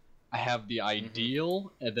goal. I have the Mm-hmm.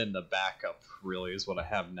 ideal and then the backup really is what I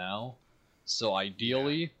have now. So Yeah.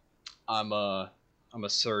 ideally, I'm a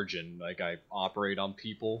surgeon. Like I operate on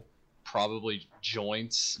people, probably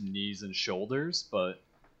joints, knees, and shoulders. But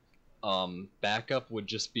backup would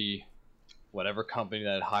just be whatever company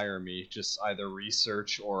that hire me, just either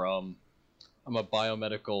research or I'm a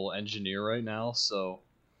biomedical engineer right now, so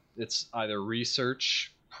it's either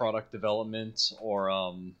research, product development, or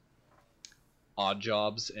odd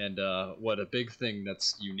jobs. And what a big thing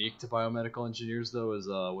that's unique to biomedical engineers though is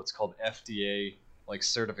what's called FDA like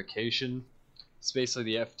certification. It's basically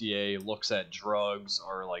the FDA looks at drugs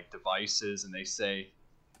or like devices and they say,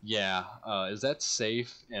 yeah, is that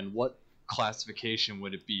safe and what classification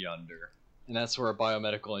would it be under? And that's where a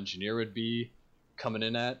biomedical engineer would be coming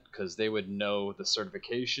in at because they would know the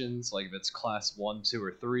certifications, like if it's class 1, 2,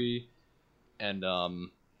 or 3, and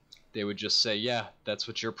they would just say, yeah, that's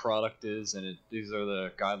what your product is, and these are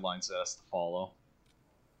the guidelines it has to follow.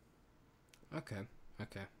 Okay.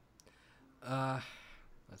 Okay. Uh,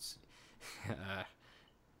 let's. Uh,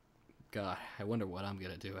 God, I wonder what I'm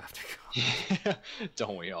gonna do after college.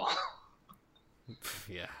 Don't we all?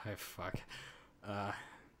 Yeah, I fuck. Uh,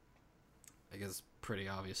 I guess it's pretty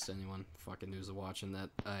obvious to anyone fucking who's watching that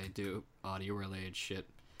I do audio related shit,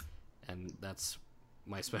 and that's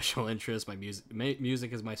my special interest. My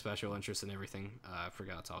music is my special interest in everything. I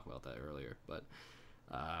forgot to talk about that earlier, but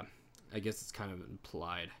I guess it's kind of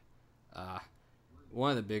implied. Uh, One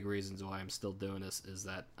of the big reasons why I'm still doing this is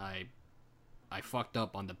that I fucked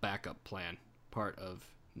up on the backup plan part of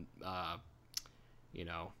uh, you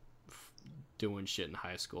know doing shit in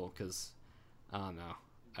high school, because I don't know,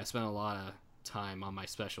 I spent a lot of time on my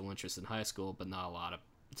special interest in high school but not a lot of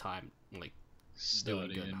time like doing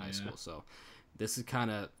good in Studying, high yeah. school. So this is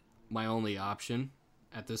kind of my only option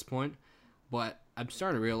at this point, but I'm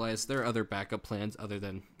starting to realize there are other backup plans other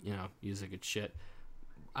than music and shit.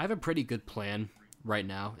 I have a pretty good plan right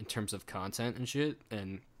now in terms of content and shit,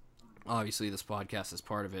 and obviously this podcast is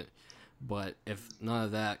part of it. But if none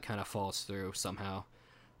of that kind of falls through somehow,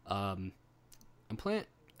 I'm planning.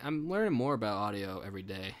 I'm learning more about audio every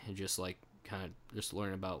day, and just like kind of just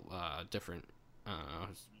learning about different. I don't know.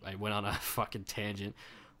 I went on a fucking tangent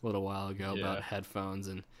a little while ago about headphones,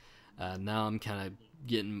 and now I'm kind of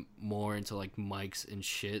getting more into like mics and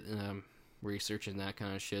shit, and I'm researching that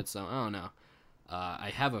kind of shit. So I don't know.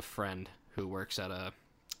 I have a friend who works at a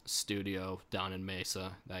studio down in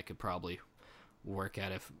Mesa that I could probably work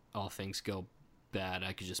at if all things go bad.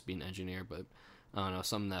 I could just be an engineer, but I don't know.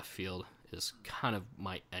 Something in that field is kind of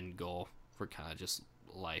my end goal for kind of just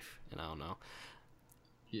life, and I don't know.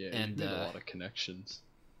 Yeah, and you've made a lot of connections.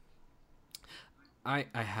 I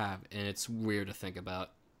have, and it's weird to think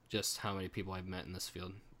about just how many people I've met in this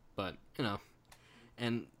field. But, you know,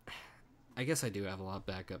 and I guess I do have a lot of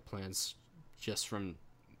backup plans just from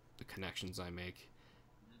the connections I make.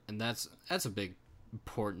 And that's a big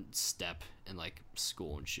important step in like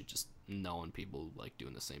school and shit, just knowing people like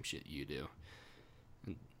doing the same shit you do.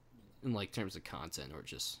 And in like terms of content, or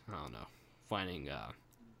just, I don't know, finding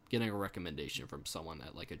getting a recommendation from someone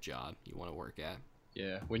at like a job you want to work at.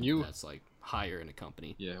 Yeah, that's like higher in a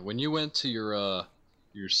company. Yeah, when you went to your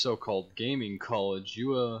so-called gaming college,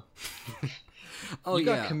 you you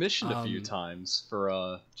got commissioned a few times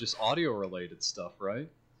for just audio related stuff, right?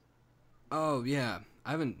 Oh yeah,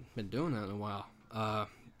 I haven't been doing that in a while.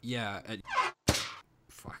 Yeah.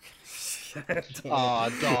 Fuck. Aw,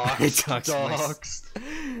 doxed.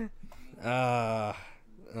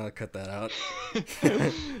 I'll cut that out.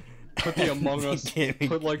 Put the Among Us,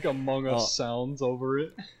 put like Among Us sounds over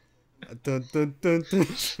it. Dun, dun, dun, dun,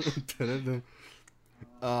 dun,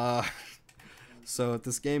 dun. So at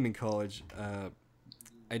this gaming college,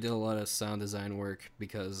 I did a lot of sound design work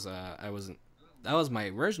because that was my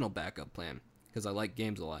original backup plan, because I like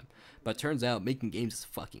games a lot. But turns out making games is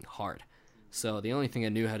fucking hard. So the only thing I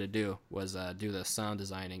knew how to do was do the sound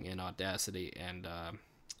designing in Audacity and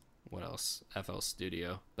what else? FL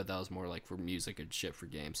Studio. But that was more like for music and shit for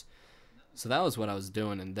games. So that was what I was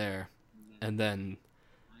doing in there. And then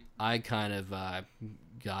I kind of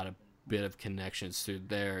got a bit of connections through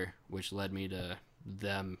there, which led me to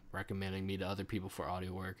them recommending me to other people for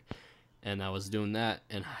audio work. And I was doing that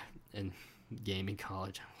in gaming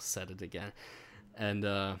college. I almost said it again. And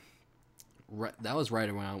that was right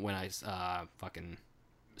around when I fucking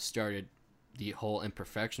started the whole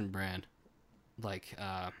Imperfection brand. Like,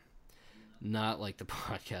 not like the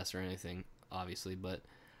podcast or anything, obviously, but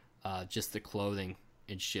just the clothing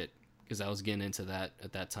and shit, because I was getting into that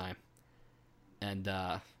at that time. And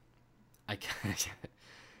I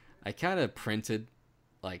kind of printed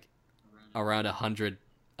like around 100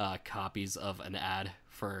 copies of an ad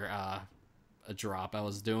for a drop I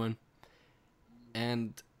was doing,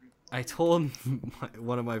 and I told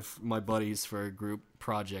one of my buddies for a group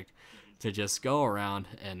project to just go around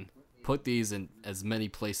and put these in as many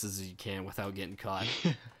places as you can without getting caught.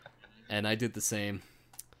 And I did the same.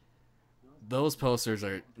 Those posters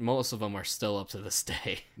most of them are still up to this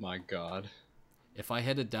day. My God. If I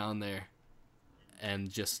headed down there and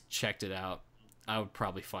just checked it out, I would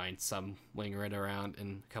probably find some lingering around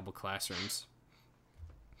in a couple classrooms.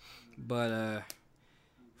 But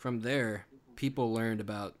from there, people learned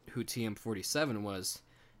about who TM47 was,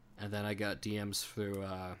 and then I got DMs through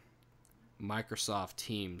Microsoft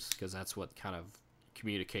Teams, because that's what kind of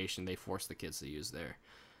communication they force the kids to use there.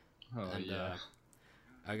 Oh, and, yeah.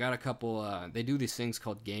 I got a couple, they do these things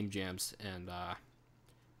called game jams, and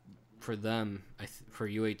for them, for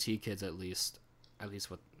UAT kids at least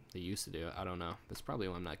what they used to do, I don't know. That's probably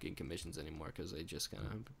why I'm not getting commissions anymore, because they just kind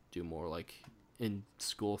of do more like in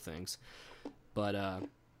school things. But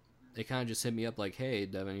they kind of just hit me up like, hey,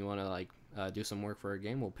 Devin, you want to like do some work for a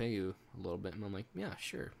game? We'll pay you a little bit. And I'm like, yeah,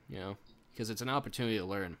 sure, you know, because it's an opportunity to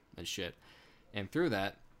learn and shit. And through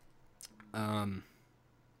that, I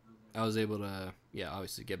was able to,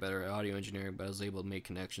 obviously get better at audio engineering, but I was able to make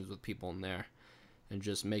connections with people in there and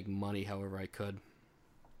just make money however I could.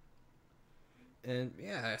 And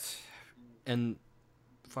yeah, and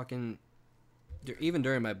fucking, even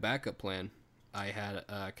during my backup plan, I had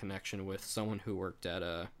a connection with someone who worked at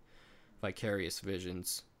Vicarious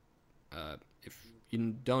Visions. If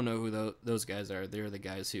you don't know who those guys are, they're the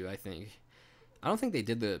guys who I don't think they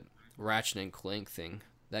did the Ratchet and Clank thing.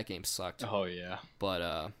 That game sucked. Oh yeah.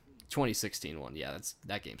 But 2016 one, yeah,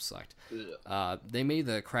 that game sucked. They made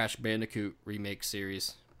the Crash Bandicoot remake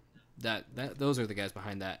series. Those are the guys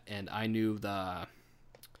behind that, and I knew I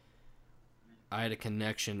had a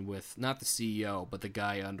connection with not the CEO, but the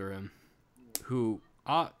guy under him, who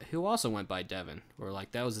also went by Devin, or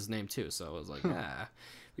like that was his name too. So I was like,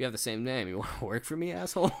 we have the same name. You want to work for me,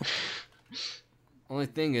 asshole? Only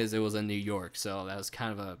thing is, it was in New York, so that was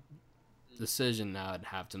kind of a decision I'd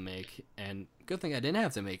have to make, and good thing I didn't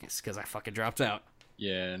have to make it, because I fucking dropped out.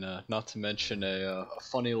 Yeah, and not to mention a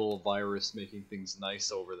funny little virus making things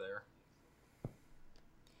nice over there.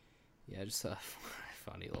 Yeah, just a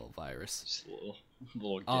funny little virus. Just a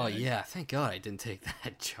little gag. Oh yeah, thank God I didn't take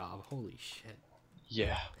that job. Holy shit.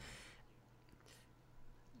 Yeah.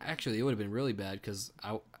 Actually, it would have been really bad because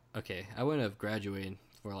I wouldn't have graduated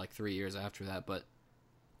for like 3 years after that, but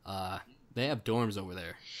they have dorms over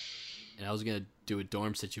there, and I was gonna do a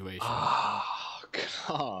dorm situation. Oh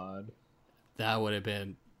God. That would have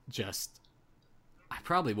been just. I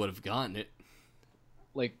probably would have gotten it.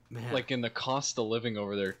 Like, Man. like in the cost of living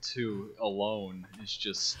over there too alone is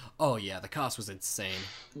just. Oh yeah, the cost was insane.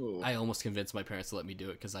 Ooh. I almost convinced my parents to let me do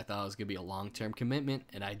it because I thought it was gonna be a long-term commitment,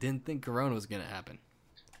 and I didn't think Corona was gonna happen.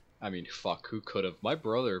 I mean, fuck, who could have? My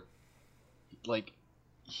brother, like,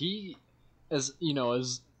 he, as you know,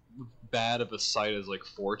 as bad of a site as like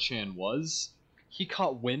 4chan was, he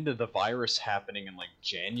caught wind of the virus happening in like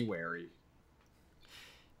January.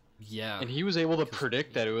 Yeah. And he was able to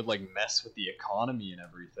predict that it would like mess with the economy and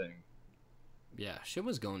everything. Yeah, shit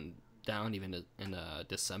was going down even in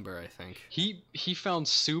December, I think. He found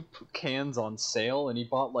soup cans on sale and he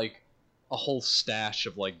bought like a whole stash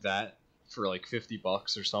of like that for like $50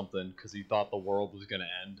 or something because he thought the world was gonna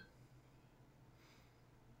end.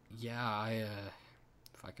 Yeah,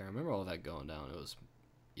 if I can remember all that going down, it was,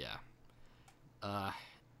 yeah.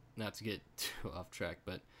 Not to get too off track,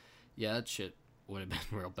 but yeah, that shit would have been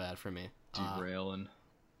real bad for me. Derailing.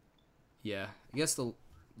 Yeah, I guess the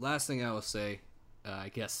last thing I will say, I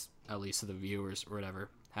guess at least to the viewers or whatever,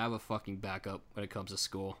 have a fucking backup when it comes to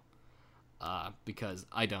school, because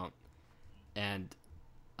I don't, and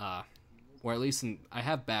or at least I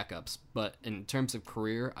have backups, but in terms of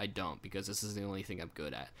career, I don't, because this is the only thing I'm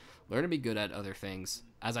good at. Learn to be good at other things.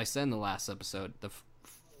 As I said in the last episode, the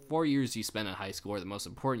 4 years you spend in high school are the most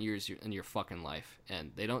important years in your fucking life,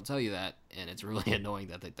 and they don't tell you that, and it's really annoying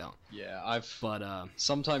that they don't. Yeah, But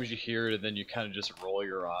sometimes you hear it and then you kind of just roll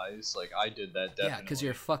your eyes. Like I did that definitely. yeah, because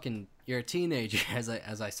you're a teenager. As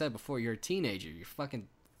I said before, you're a teenager. You're fucking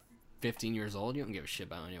 15 years old. You don't give a shit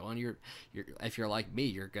about anyone. You're if you're like me,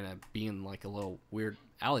 you're gonna be in like a little weird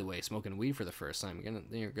alleyway smoking weed for the first time.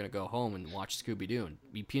 You're gonna go home and watch Scooby-Doo and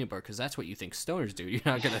eat peanut butter because that's what you think stoners do. You're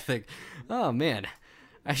not gonna think, oh man,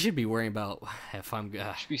 I should be worrying about if I'm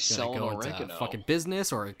gonna go into fucking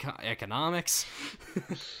business or economics.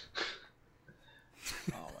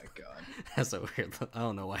 Oh my god. That's a weird. I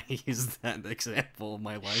don't know why I used that example of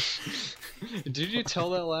my life. Did you tell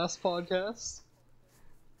that last podcast?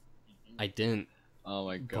 I didn't. Oh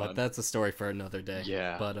my god. But that's a story for another day.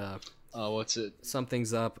 Yeah. But what's it?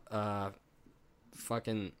 Something's up.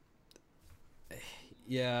 Fucking.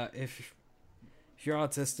 Yeah, if you're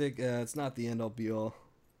autistic, it's not the end all be all.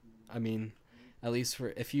 I mean, at least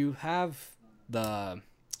for if you have the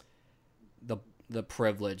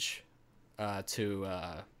privilege to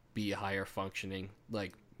be higher functioning,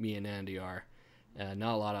 like me and Andy are,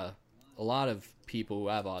 not a lot of people who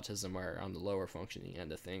have autism are on the lower functioning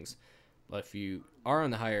end of things. But if you are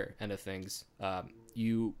on the higher end of things,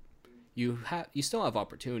 you still have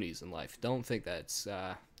opportunities in life. Don't think that it's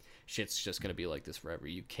shit's just gonna be like this forever.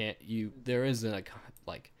 There isn't a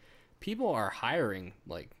like people are hiring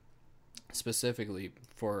like specifically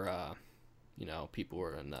for people who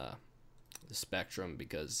are in the spectrum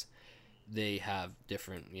because they have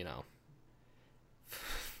different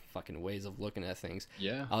fucking ways of looking at things.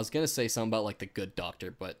 Yeah. I was gonna say something about like the Good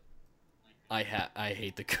Doctor, but I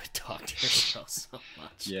hate the Good Doctor so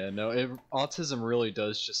much. Yeah, no, autism really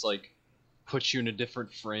does just like put you in a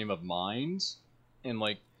different frame of mind, and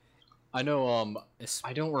like I know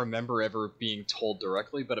I don't remember ever being told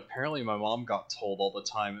directly, but apparently my mom got told all the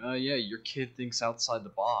time, "Oh yeah, your kid thinks outside the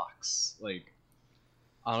box." Like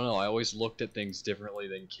I don't know, I always looked at things differently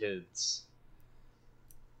than kids.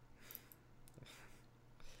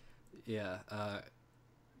 Yeah,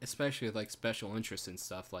 especially with like special interests and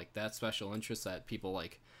stuff like that. Special interests that people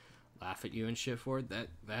like laugh at you and shit for.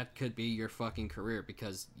 That could be your fucking career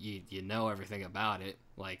because you know everything about it.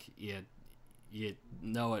 Like you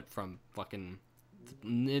know it from fucking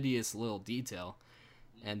nittiest little detail,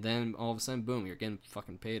 and then all of a sudden, boom, you're getting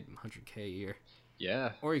fucking paid $100K a year.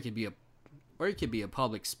 Yeah. Or you could be a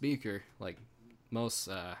public speaker, like most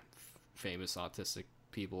famous autistic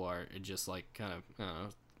people are. And just like kind of I don't know,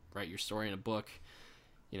 write your story in a book.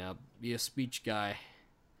 Be a speech guy.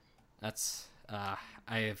 That's I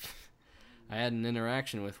had an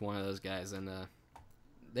interaction with one of those guys, and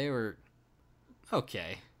they were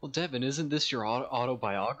okay. Well, Devin, isn't this your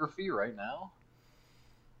autobiography right now?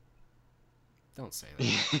 Don't say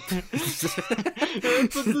that.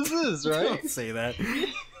 That's what this is, right? Don't say that.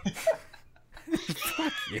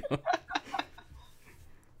 Fuck you.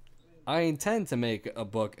 I intend to make a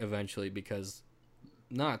book eventually because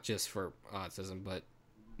not just for autism, but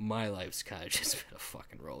my life's kind of just been a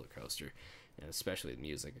fucking roller coaster, and especially with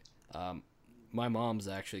music. My mom's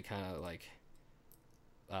actually kind of like,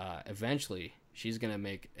 eventually she's gonna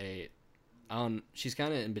make she's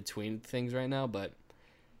kind of in between things right now, but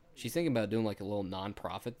she's thinking about doing like a little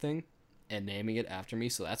non-profit thing and naming it after me,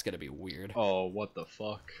 so that's gonna be weird. Oh, what the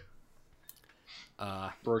fuck?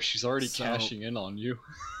 Bro, she's already cashing in on you.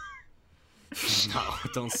 No,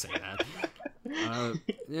 don't say that.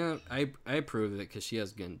 Yeah, I approve of it because she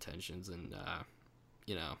has good intentions, and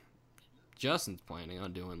you know, Justin's planning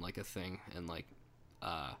on doing like a thing in like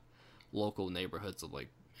local neighborhoods of like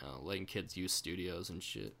letting kids use studios and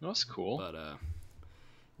shit. That's cool. But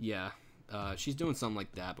yeah, she's doing something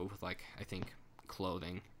like that, but with like I think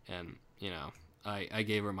clothing, and you know, I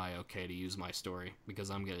gave her my okay to use my story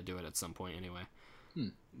because I'm gonna do it at some point anyway.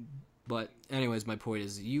 But anyways, my point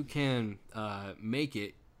is you can make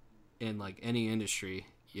it in like any industry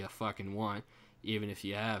you fucking want, even if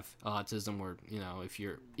you have autism, or you know, if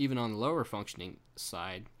you're even on the lower functioning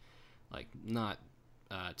side, like not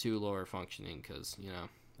too lower functioning, because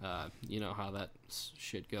you know how that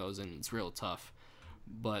shit goes and it's real tough,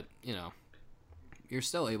 but you know, you're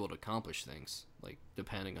still able to accomplish things like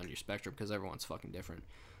depending on your spectrum because everyone's fucking different.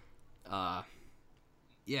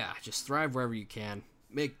 Yeah, just thrive wherever you can.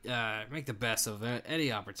 Make the best of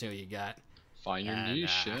any opportunity you got. Find your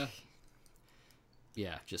niche, yeah.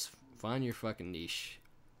 Yeah, just find your fucking niche.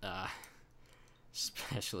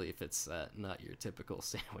 Especially if it's not your typical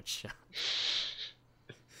sandwich shop.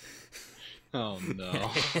 Oh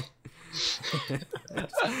no.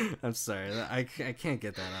 I'm sorry. I can't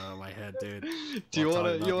get that out of my head, dude. Do you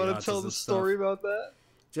want to tell the story about that?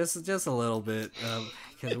 Just a little bit,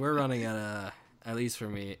 because we're running at least for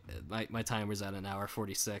me, my timer's at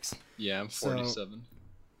 1:46. Yeah, I'm 47. So,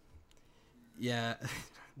 yeah,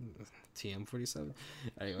 TM 47.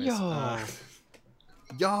 Anyways,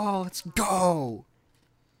 yo, let's go.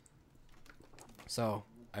 So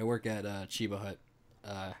I work at Chiba Hut.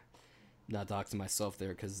 Not doxing myself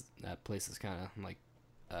there because that place is kind of like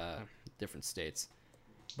different states,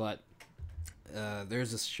 but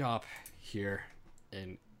there's this shop here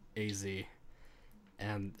in AZ,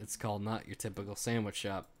 and it's called Not Your Typical Sandwich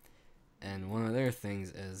Shop, and one of their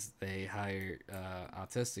things is they hire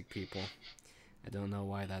autistic people. I don't know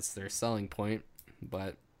why that's their selling point,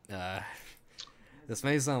 but this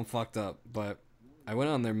may sound fucked up, but I went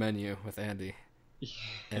on their menu with Andy,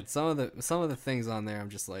 and some of the things on there I'm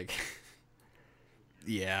just like,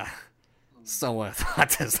 yeah, someone with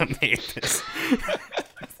autism made this.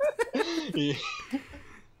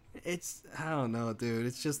 It's, I don't know, dude.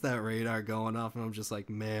 It's just that radar going off, and I'm just like,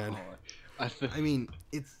 man. I mean,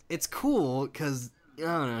 it's cool because I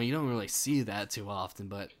don't know, you don't really see that too often.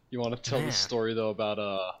 But you want to tell the story though about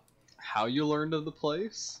how you learned of the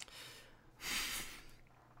place?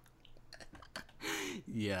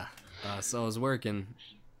 Yeah. So I was working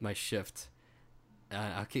my shift.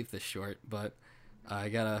 I'll keep this short, but I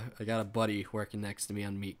got a buddy working next to me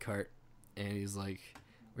on meat cart, and he's like,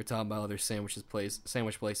 we're talking about other sandwich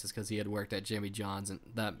places because he had worked at Jimmy John's, and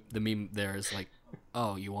that the meme there is like,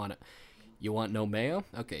 oh, you want no mayo?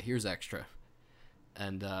 Okay, here's extra.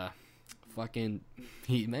 And fucking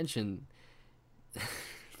he mentioned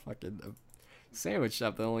fucking a sandwich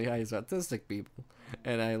shop that only hires autistic people,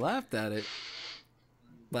 and I laughed at it.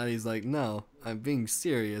 But he's like, no, I'm being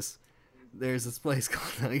serious. There's this place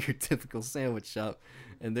called Not Your Typical Sandwich Shop,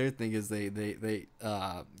 and their thing is they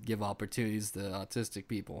give opportunities to autistic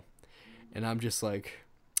people. And I'm just like,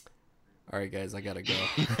 all right, guys, I gotta go.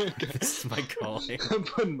 This is my calling. I'm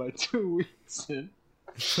putting my 2 weeks in.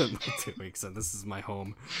 My 2 weeks in. This is my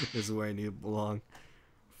home. This is where I need to belong.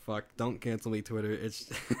 Fuck, don't cancel me, Twitter. It's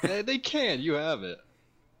they can. You have it.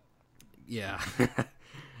 Yeah.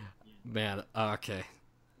 Man, okay.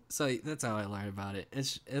 So that's how I learned about it.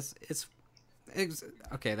 It's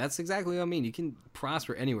okay. That's exactly what I mean. You can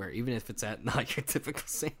prosper anywhere, even if it's at not your typical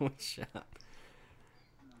sandwich shop.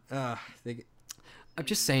 I'm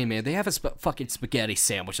just saying, man. They have a fucking spaghetti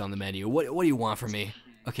sandwich on the menu. What do you want from me?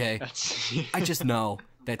 Okay, I just know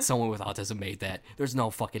that someone with autism made that. There's no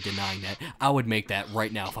fucking denying that. I would make that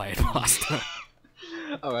right now if I had pasta.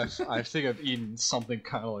 Oh, I think I've eaten something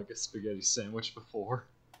kind of like a spaghetti sandwich before.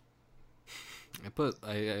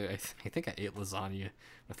 I think I ate lasagna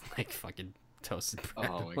with like fucking toasted bread.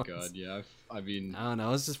 Oh my god, yeah. I mean, I don't know.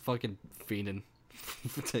 I was just fucking fiending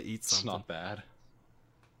to eat something. It's not bad.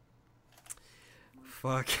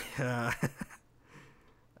 Fuck.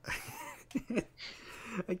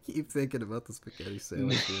 I keep thinking about the spaghetti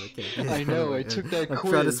sandwich. Dude. I can't get I it know. out of my I head. took that I'm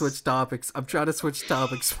quiz. trying to switch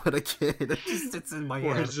topics. But I can't. It just sits in my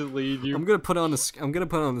Where head. does it lead you? I'm gonna put it on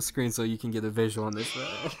the screen so you can get a visual on this.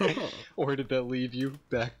 Where did that leave you?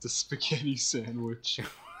 Back to spaghetti sandwich.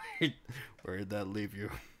 Where did that leave you?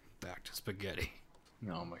 Back to spaghetti.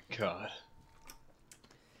 Oh my god.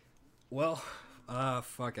 Well,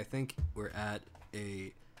 fuck. I think we're at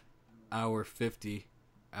a hour 50.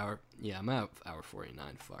 Yeah, I'm at hour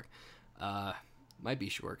 49. Fuck. Might be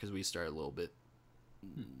short because we started a little bit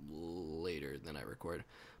later than I recorded.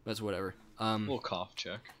 But it's whatever. A little cough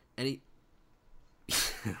check. A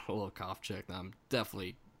little cough check. I'm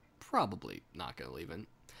probably not gonna leave it.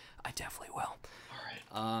 I definitely will.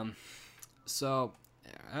 All right. So,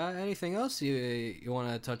 anything else you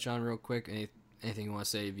want to touch on real quick? Anything you want to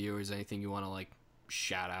say to viewers? Anything you want to like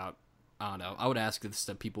shout out? I don't know. I would ask this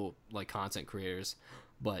to people like content creators,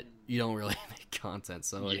 but you don't really make content,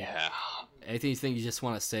 so like, Yeah. anything you just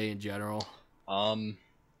want to say in general?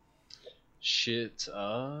 Shit.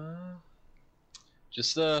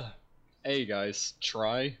 Just hey guys,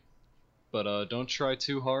 try, but don't try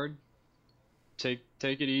too hard. Take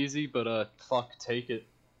it easy, but fuck, take it.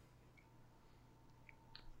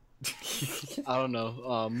 I don't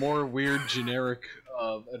know. More weird generic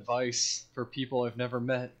advice for people I've never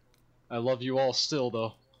met. I love you all still,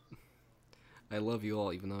 though. I love you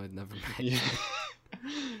all, even though I've never met you. Yeah.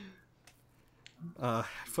 I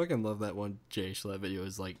fucking love that one Jay Schlatt video.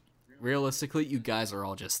 Is like, realistically, you guys are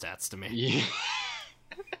all just stats to me. Yeah.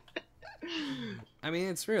 I mean,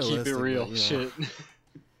 it's realistic. Keep it real, but, you know, shit.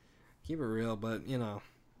 Keep it real, but you know,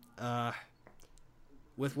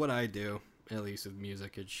 with what I do, at least with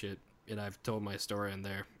music and shit, and I've told my story in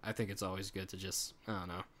there, I think it's always good to just, I don't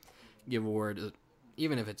know, give a word,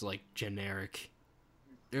 even if it's like generic.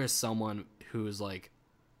 There's someone who's like,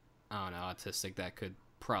 I don't know, autistic that could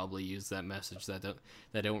probably use that message that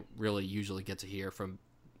don't really usually get to hear from,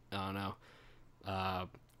 I don't know,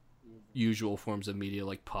 usual forms of media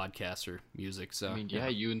like podcasts or music. So I mean, yeah,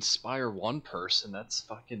 you inspire one person. That's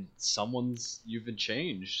fucking someone's. You've been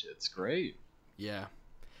changed. It's great. Yeah.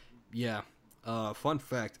 Fun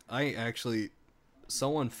fact: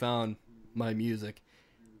 someone found my music,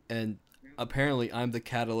 and apparently I'm the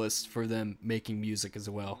catalyst for them making music as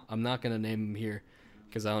well. I'm not gonna name them here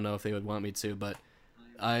because I don't know if they would want me to, but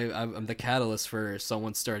I'm the catalyst for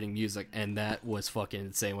someone starting music, and that was fucking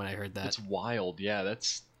insane when I heard that. It's wild. Yeah,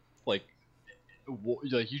 that's like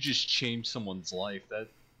you just changed someone's life. That,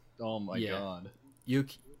 oh my god.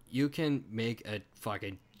 You can make a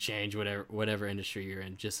fucking change whatever industry you're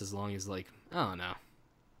in, just as long as like, I don't know,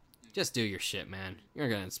 just do your shit, man. You're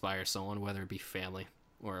gonna inspire someone, whether it be family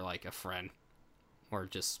or like a friend or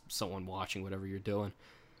just someone watching whatever you're doing.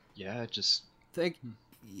 Yeah, just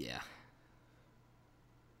yeah.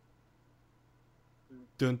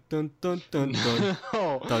 Dun dun dun dun dun.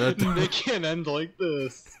 No, Dun, dun, dun. they can't end like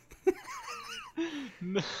this.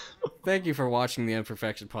 No. Thank you for watching the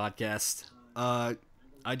Imperfection podcast.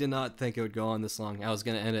 I did not think it would go on this long. I was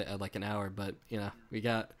gonna end it at like an hour, but you know, we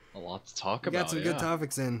got A lot to talk we about. got some good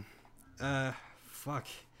topics in. Fuck.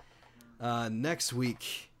 Next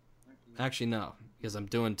week. Actually, no, because I'm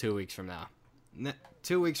doing 2 weeks from now.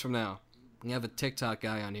 2 weeks from now, we have a TikTok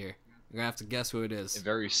guy on here. You're gonna have to guess who it is. A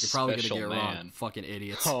very You're probably gonna special get it man. wrong. Fucking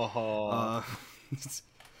idiots. Oh.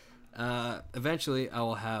 Eventually, I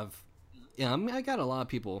will have. Yeah, I got a lot of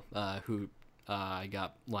people who I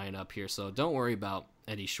got lined up here, so don't worry about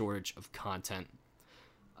any shortage of content.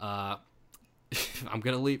 I'm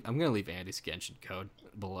gonna leave Andy's Genshin code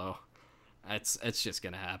below. It's just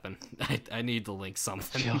gonna happen. I need to link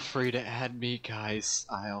something. Feel free to add me, guys.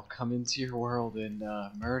 I'll come into your world and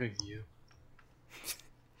murder you.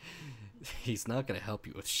 He's not gonna help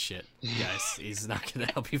you with shit, guys. He's not gonna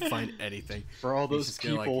help you find anything. For all He's those just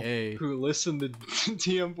gonna people like, hey. who listen to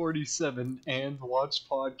TM47 and watch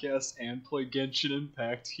podcasts and play Genshin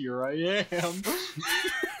Impact, here I am.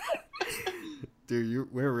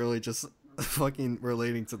 Dude, we're really just fucking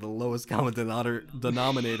relating to the lowest common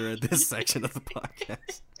denominator at this section of the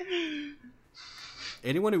podcast.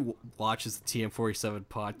 Anyone who watches the TM47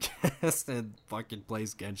 podcast and fucking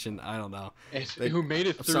plays Genshin, I don't know. Who made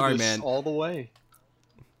it through sorry, this man. all the way.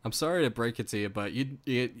 I'm sorry to break it to you, but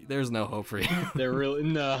there's no hope for you. They're really...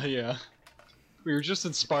 No, yeah. We were just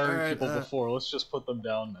inspiring Alright, people before. Let's just put them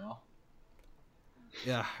down now.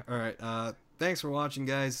 Yeah, alright. Thanks for watching,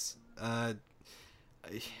 guys. I'm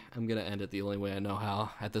gonna end it the only way I know how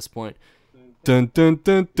at this point. Dun dun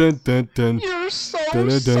dun dun dun dun. You're so Dun,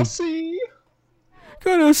 dun, dun. sussy!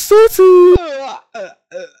 Kinda sussy!